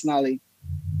me personally,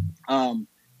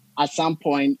 at some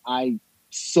point I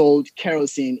sold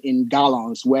kerosene in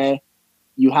gallons, where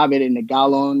you have it in a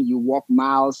gallon, you walk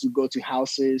miles, you go to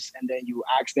houses, and then you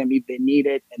ask them if they need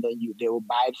it, and then they will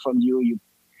buy it from you.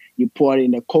 You pour it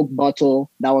in a Coke bottle.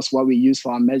 That was what we used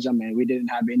for our measurement. We didn't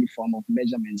have any form of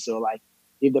measurement. So like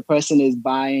if the person is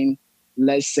buying,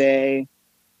 let's say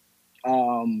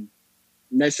 2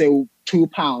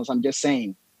 pounds, I'm just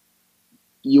saying,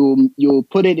 you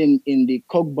put it in the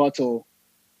Coke bottle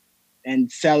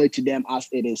and sell it to them as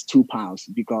it is 2 pounds,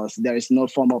 because there is no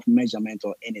form of measurement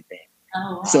or anything.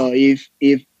 Oh, wow. So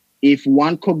if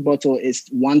one Coke bottle is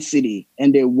 1 cedi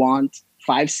and they want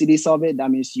 5 cedis of it, that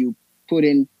means you put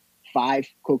in 5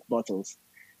 Coke bottles.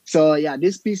 So yeah,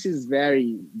 this piece is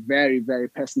very, very, very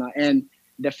personal. And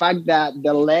the fact that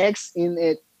the legs in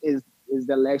it is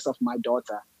the legs of my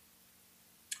daughter.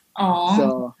 Aww.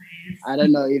 So I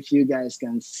don't know if you guys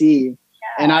can see.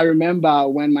 Yeah. And I remember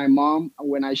when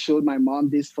I showed my mom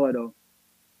this photo,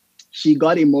 she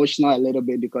got emotional a little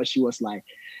bit because she was like,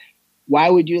 why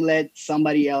would you let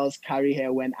somebody else carry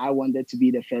her when I wanted to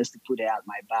be the first to put her at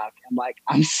my back? I'm like,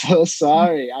 I'm so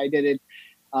sorry. I did it.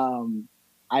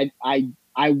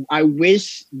 I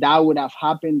wish that would have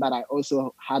happened, but I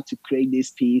also had to create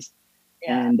this piece.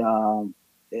 Yeah. And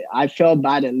I felt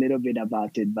bad a little bit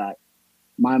about it, but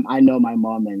I know my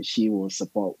mom and she will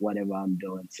support whatever I'm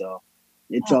doing. So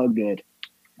it's all good.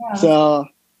 Yeah. So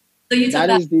you took that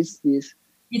is this piece.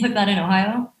 You took that in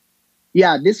Ohio?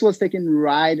 Yeah, this was taken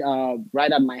right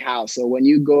at my house. So when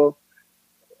you go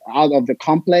out of the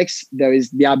complex,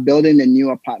 they are building a new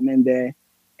apartment there.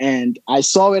 And I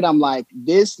saw it, I'm like,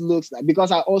 this looks like,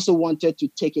 because I also wanted to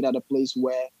take it at a place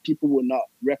where people will not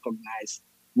recognize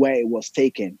where it was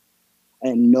taken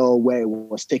and know where it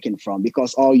was taken from,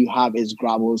 because all you have is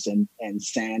gravels and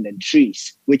sand and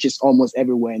trees, which is almost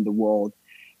everywhere in the world.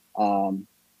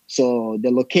 So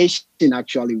the location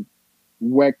actually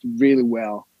worked really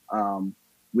well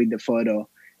with the photo.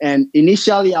 And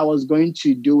initially I was going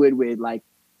to do it with like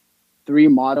 3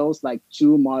 models, like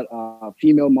 2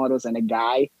 female models and a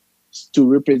guy, to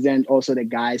represent also the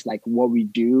guys, like what we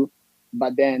do.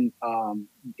 But then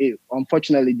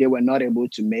unfortunately they were not able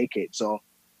to make it. So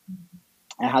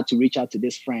I had to reach out to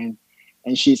this friend,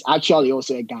 and she's actually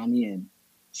also a Ghanaian.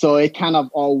 So it kind of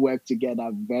all worked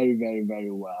together very, very, very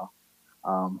well.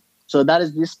 So that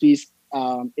is this piece.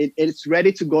 It's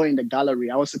ready to go in the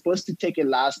gallery. I was supposed to take it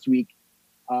last week,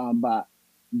 but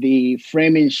the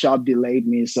framing shop delayed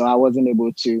me, so I wasn't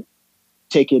able to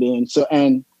take it in. So,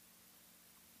 and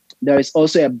there is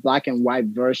also a black and white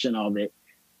version of it.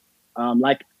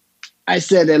 Like I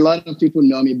said, a lot of people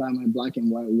know me by my black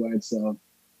and white work, so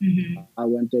I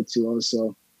wanted to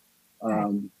also.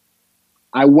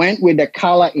 I went with the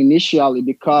color initially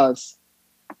because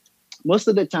most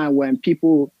of the time when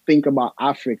people think about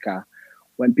Africa,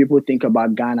 when people think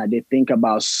about Ghana, they think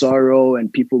about sorrow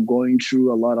and people going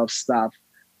through a lot of stuff.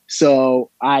 So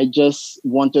I just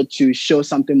wanted to show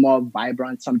something more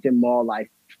vibrant, something more like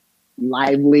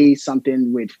lively,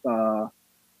 something with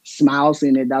smiles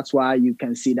in it. That's why you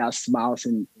can see that smiles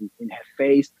in her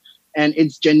face. And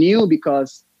it's genuine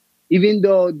because even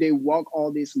though they walk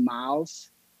all these miles,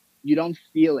 you don't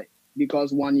feel it,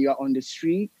 because when you're on the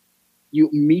street, you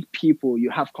meet people, you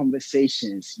have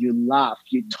conversations, you laugh,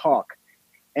 you talk,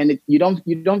 and you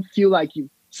don't feel like you.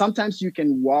 Sometimes you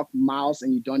can walk miles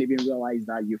and you don't even realize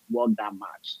that you've walked that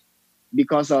much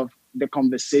because of the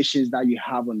conversations that you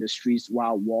have on the streets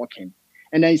while walking.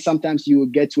 And then sometimes you will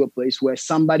get to a place where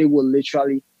somebody will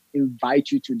literally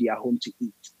invite you to their home to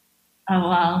eat. Oh,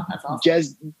 wow. That's awesome.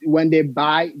 Just when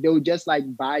they'll just like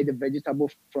buy the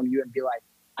vegetable from you and be like,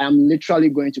 I'm literally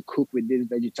going to cook with this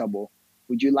vegetable.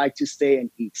 Would you like to stay and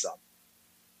eat some?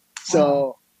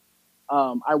 So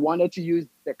I wanted to use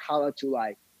the color to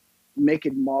like make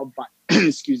it more,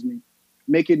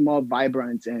 make it more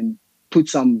vibrant and put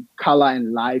some color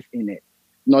and life in it,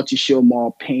 not to show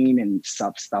more pain and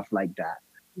stuff like that.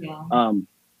 Yeah.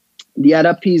 The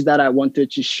other piece that I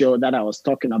wanted to show that I was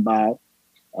talking about,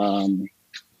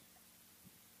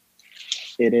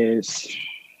 it is,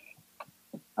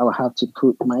 I will have to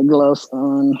put my gloves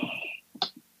on.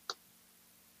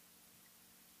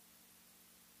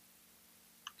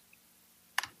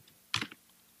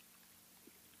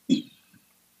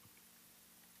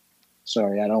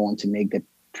 Sorry, I don't want to make the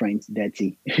print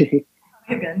dirty.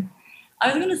 You're good. I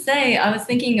was going to say, I was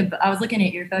looking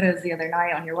at your photos the other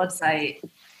night on your website,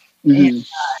 and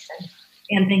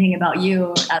thinking about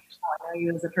you as how I know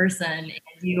you as a person. And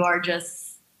you are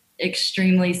just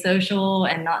extremely social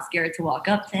and not scared to walk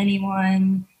up to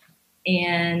anyone.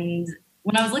 And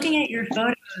when I was looking at your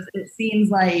photos, it seems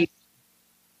like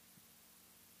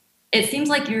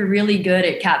you're really good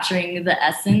at capturing the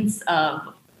essence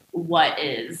of what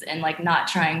is, and like not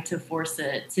trying to force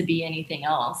it to be anything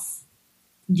else.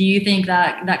 Do you think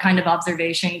that that kind of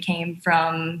observation came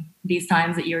from these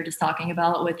times that you were just talking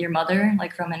about with your mother,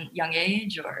 like from a young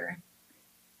age, or?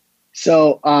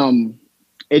 So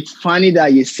it's funny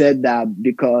that you said that,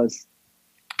 because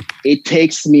it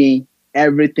takes me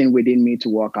everything within me to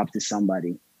walk up to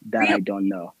somebody that really? I don't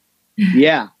know.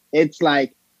 Yeah, it's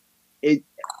like it.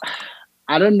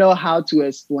 I don't know how to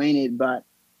explain it, but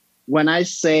when I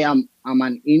say I'm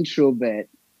an introvert,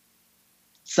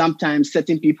 sometimes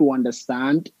certain people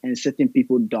understand and certain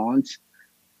people don't,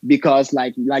 because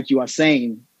like you are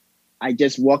saying, I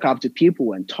just walk up to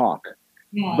people and talk.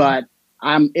 Yeah. But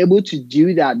I'm able to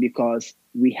do that because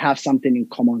we have something in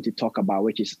common to talk about,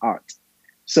 which is art.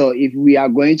 So if we are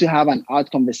going to have an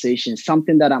art conversation,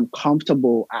 something that I'm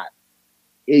comfortable at,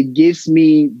 it gives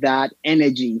me that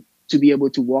energy to be able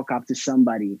to walk up to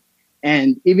somebody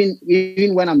And even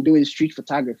when I'm doing street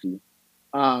photography,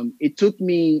 it took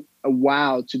me a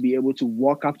while to be able to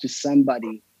walk up to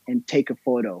somebody and take a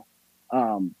photo.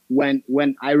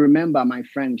 When I remember my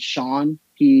friend Sean,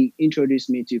 he introduced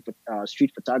me to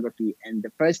street photography, and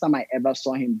the first time I ever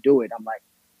saw him do it, I'm like,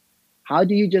 how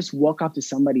do you just walk up to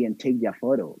somebody and take their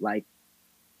photo? Like,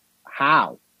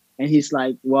 how? And he's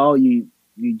like, well, you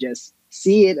just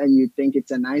see it and you think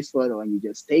it's a nice photo and you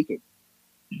just take it.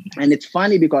 And it's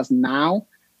funny because now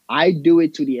I do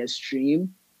it to the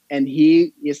extreme, and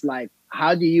he is like,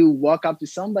 how do you walk up to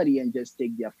somebody and just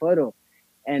take their photo?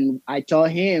 And I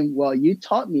told him, well, you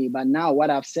taught me, but now what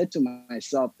I've said to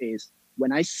myself is,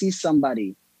 when I see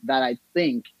somebody that I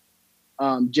think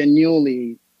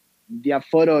genuinely their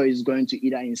photo is going to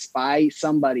either inspire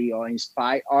somebody or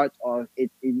inspire art, or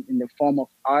it in the form of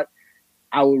art,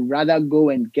 I would rather go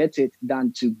and get it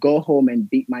than to go home and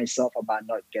beat myself about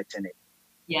not getting it.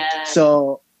 Yeah.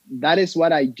 So that is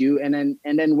what I do. And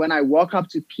then when I walk up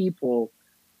to people,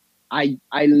 I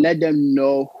let them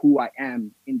know who I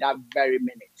am in that very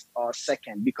minute or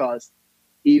second. Because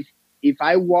if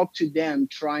I walk to them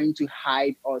trying to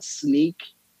hide or sneak,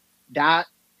 that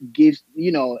gives,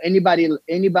 anybody,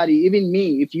 even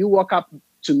me, if you walk up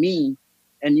to me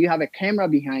and you have a camera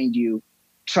behind you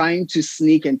trying to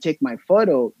sneak and take my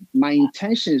photo, my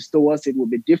intentions towards it will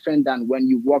be different than when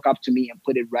you walk up to me and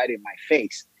put it right in my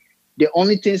face. The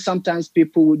only thing sometimes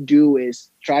people would do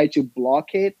is try to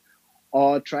block it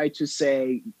or try to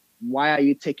say, why are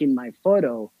you taking my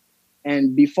photo?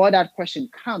 And before that question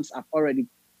comes, I've already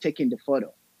taken the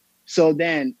photo. So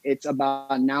then it's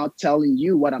about now telling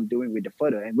you what I'm doing with the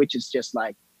photo, and which is just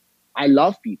like, I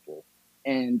love people.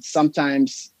 And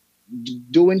sometimes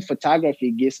doing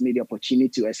photography gives me the opportunity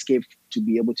to escape, to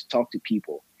be able to talk to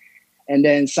people. And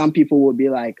then some people will be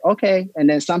like, okay. And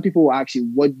then some people will ask you,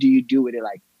 what do you do with it?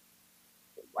 Like,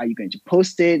 are you going to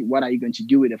post it? What are you going to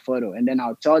do with the photo? And then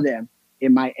I'll tell them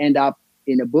it might end up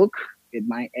in a book. It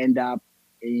might end up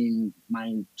in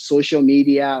my social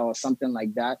media or something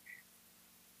like that.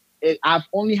 I've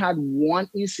only had one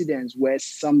incident where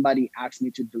somebody asked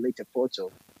me to delete a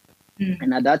photo.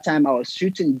 And at that time I was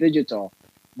shooting digital,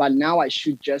 but now I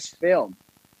shoot just film.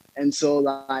 And so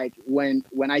like when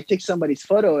I take somebody's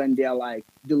photo and they're like,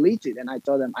 delete it, and I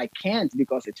tell them I can't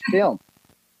because it's film.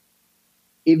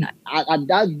 If at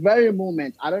that very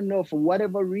moment, I don't know, for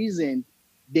whatever reason,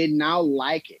 they now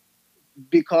like it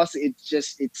because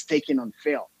it's taken on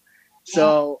film.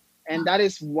 So, and that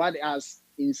is what has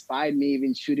inspired me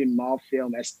even shooting more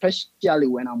film, especially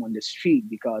when I'm on the street.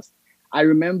 Because I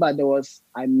remember I was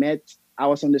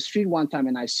on the street one time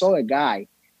and I saw a guy,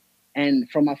 and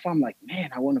from afar, I'm like,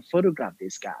 man, I want to photograph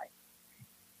this guy.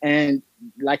 And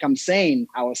like I'm saying,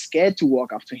 I was scared to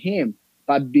walk up to him.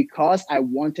 But because I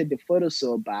wanted the photo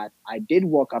so bad, I did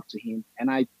walk up to him,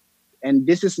 and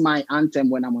this is my anthem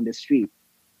when I'm on the street.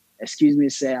 Excuse me,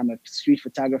 sir, I'm a street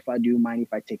photographer. Do you mind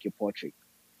if I take your portrait?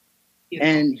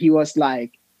 Beautiful. And he was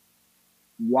like,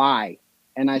 why?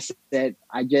 And I said,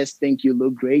 I just think you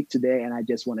look great today and I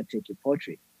just want to take your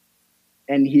portrait.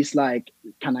 And he's like,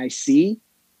 can I see?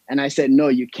 And I said, no,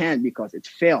 you can't because it's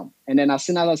film. And then as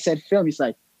soon as I said film, he's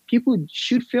like, people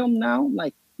shoot film now? I'm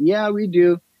like, yeah, we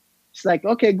do. It's like,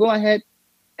 okay, go ahead.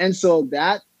 And so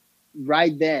that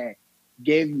right there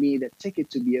gave me the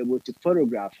ticket to be able to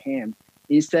photograph him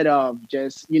instead of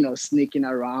just, sneaking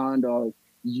around or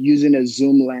using a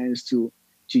zoom lens to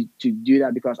do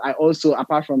that. Because I also,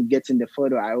 apart from getting the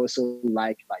photo, I also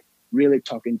like really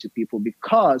talking to people,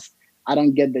 because I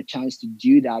don't get the chance to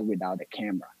do that without a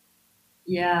camera.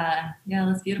 Yeah,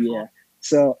 that's beautiful. Yeah.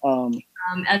 So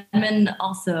Edmund,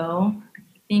 also,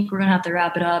 I think we're gonna have to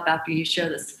wrap it up after you show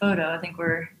this photo. I think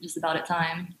we're just about at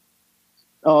time.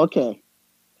 Oh, okay.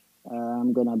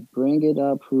 I'm gonna bring it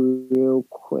up real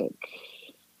quick.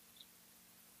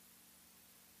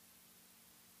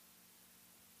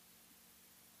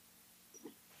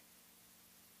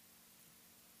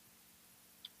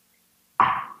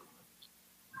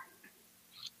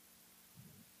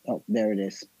 Oh, there it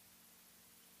is.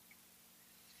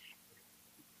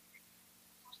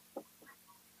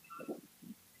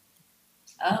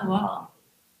 Oh, wow.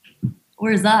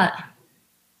 Where's that?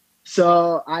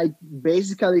 So I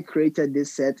basically created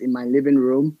this set in my living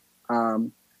room.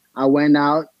 I went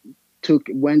out,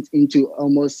 went into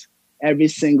almost every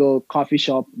single coffee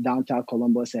shop downtown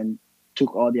Columbus and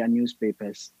took all their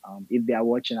newspapers. If they are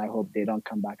watching, I hope they don't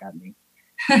come back at me.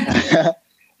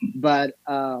 But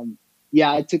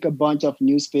yeah, I took a bunch of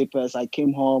newspapers. I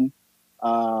came home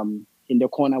in the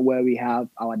corner where we have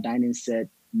our dining set,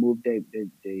 moved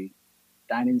the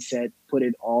dining set, put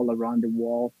it all around the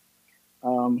wall.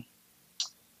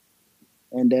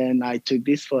 And then I took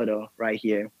this photo right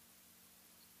here.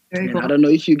 Very And cool. I don't know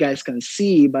if you guys can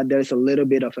see, but there's a little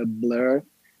bit of a blur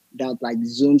that like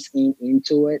zooms in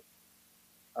into it.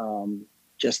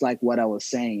 Just like what I was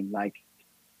saying, like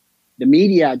the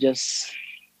media just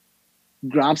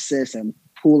grabs us and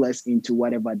pull us into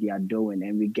whatever they are doing,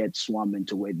 and we get swamped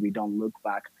into it. We don't look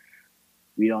back.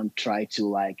 We don't try to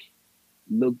like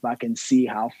look back and see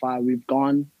how far we've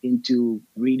gone into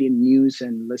reading news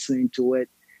and listening to it.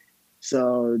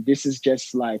 So this is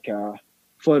just like a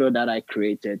photo that I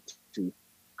created to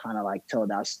kind of like tell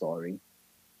that story.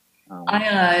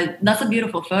 That's a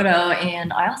beautiful photo,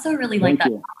 and I also really like that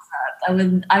concept.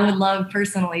 I would love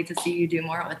personally to see you do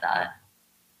more with that.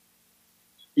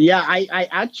 Yeah, I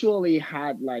actually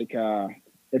had like a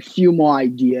few more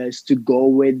ideas to go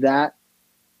with that.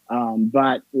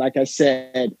 But like I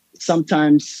said,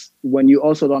 sometimes when you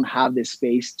also don't have the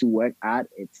space to work at,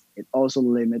 it also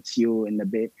limits you in a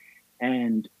bit.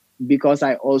 And because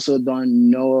I also don't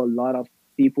know a lot of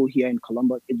people here in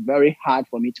Columbus, it's very hard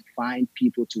for me to find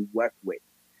people to work with.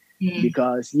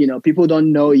 Because people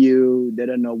don't know you, they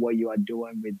don't know what you are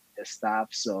doing with the staff.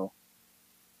 So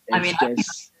it's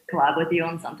just collab with you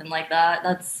on something like that.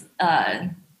 That's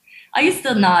I used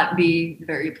to not be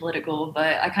very political,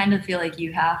 but I kind of feel like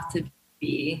you have to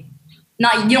be.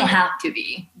 You don't have to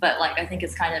be, but like I think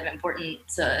it's kind of important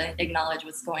to acknowledge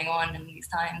what's going on in these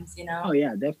times, Oh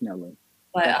yeah, definitely.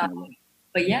 But definitely.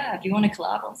 But yeah, if you want to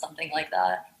collab on something like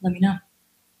that, let me know.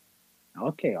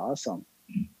 Okay, awesome.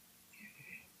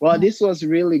 Well, this was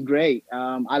really great.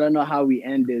 I don't know how we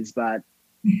end this, but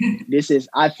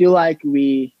I feel like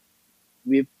we've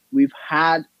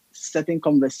had certain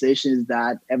conversations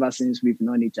that ever since we've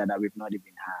known each other, we've not even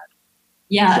had.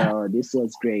 Yeah. So this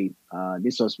was great.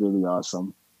 This was really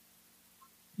awesome.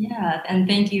 Yeah, and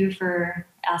thank you for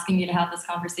asking me to have this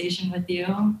conversation with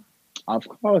you. Of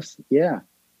course, yeah.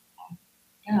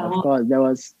 Yeah. Of course, there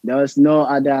was no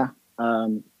other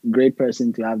great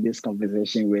person to have this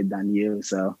conversation with than you.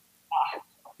 So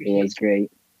it was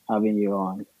great having you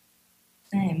on.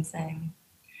 Same.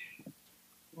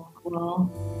 Well,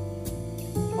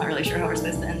 I'm not really sure how we're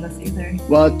supposed to end this either.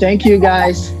 Well, thank you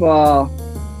guys for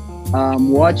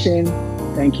watching.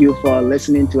 Thank you for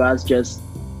listening to us just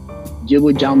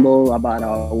jibble jumble about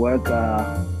our work.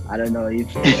 I don't know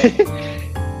if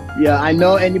yeah, I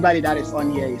know anybody that is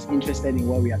on here is interested in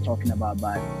what we are talking about,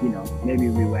 but maybe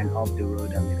we went off the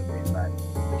road a little bit. But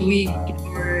do we give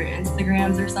our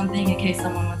Instagrams or something in case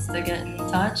someone wants to get in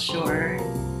touch? Or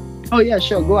oh yeah,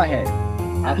 sure, go ahead.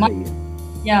 After you.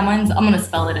 Yeah, I'm gonna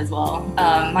spell it as well.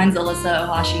 Mine's Alyssa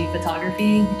Ohashi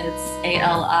Photography. It's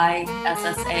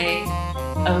ALISSA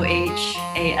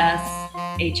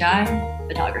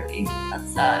Photography.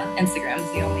 That's Instagram's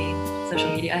the only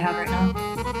social media I have right now.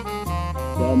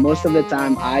 Well, most of the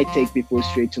time I take people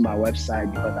straight to my website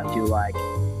because I feel like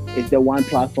it's the one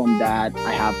platform that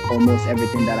I have almost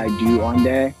everything that I do on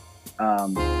there.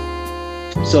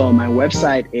 So my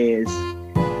website is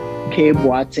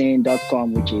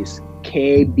kboateng.com, which is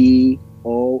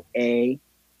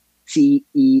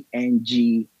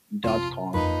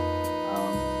KBOATENG.com.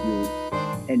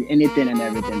 And anything and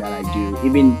everything that I do,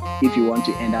 even if you want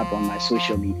to end up on my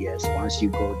social medias, once you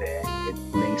go there, it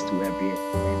links to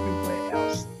everywhere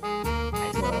else.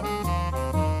 So,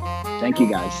 thank you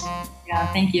guys. Yeah,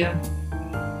 thank you.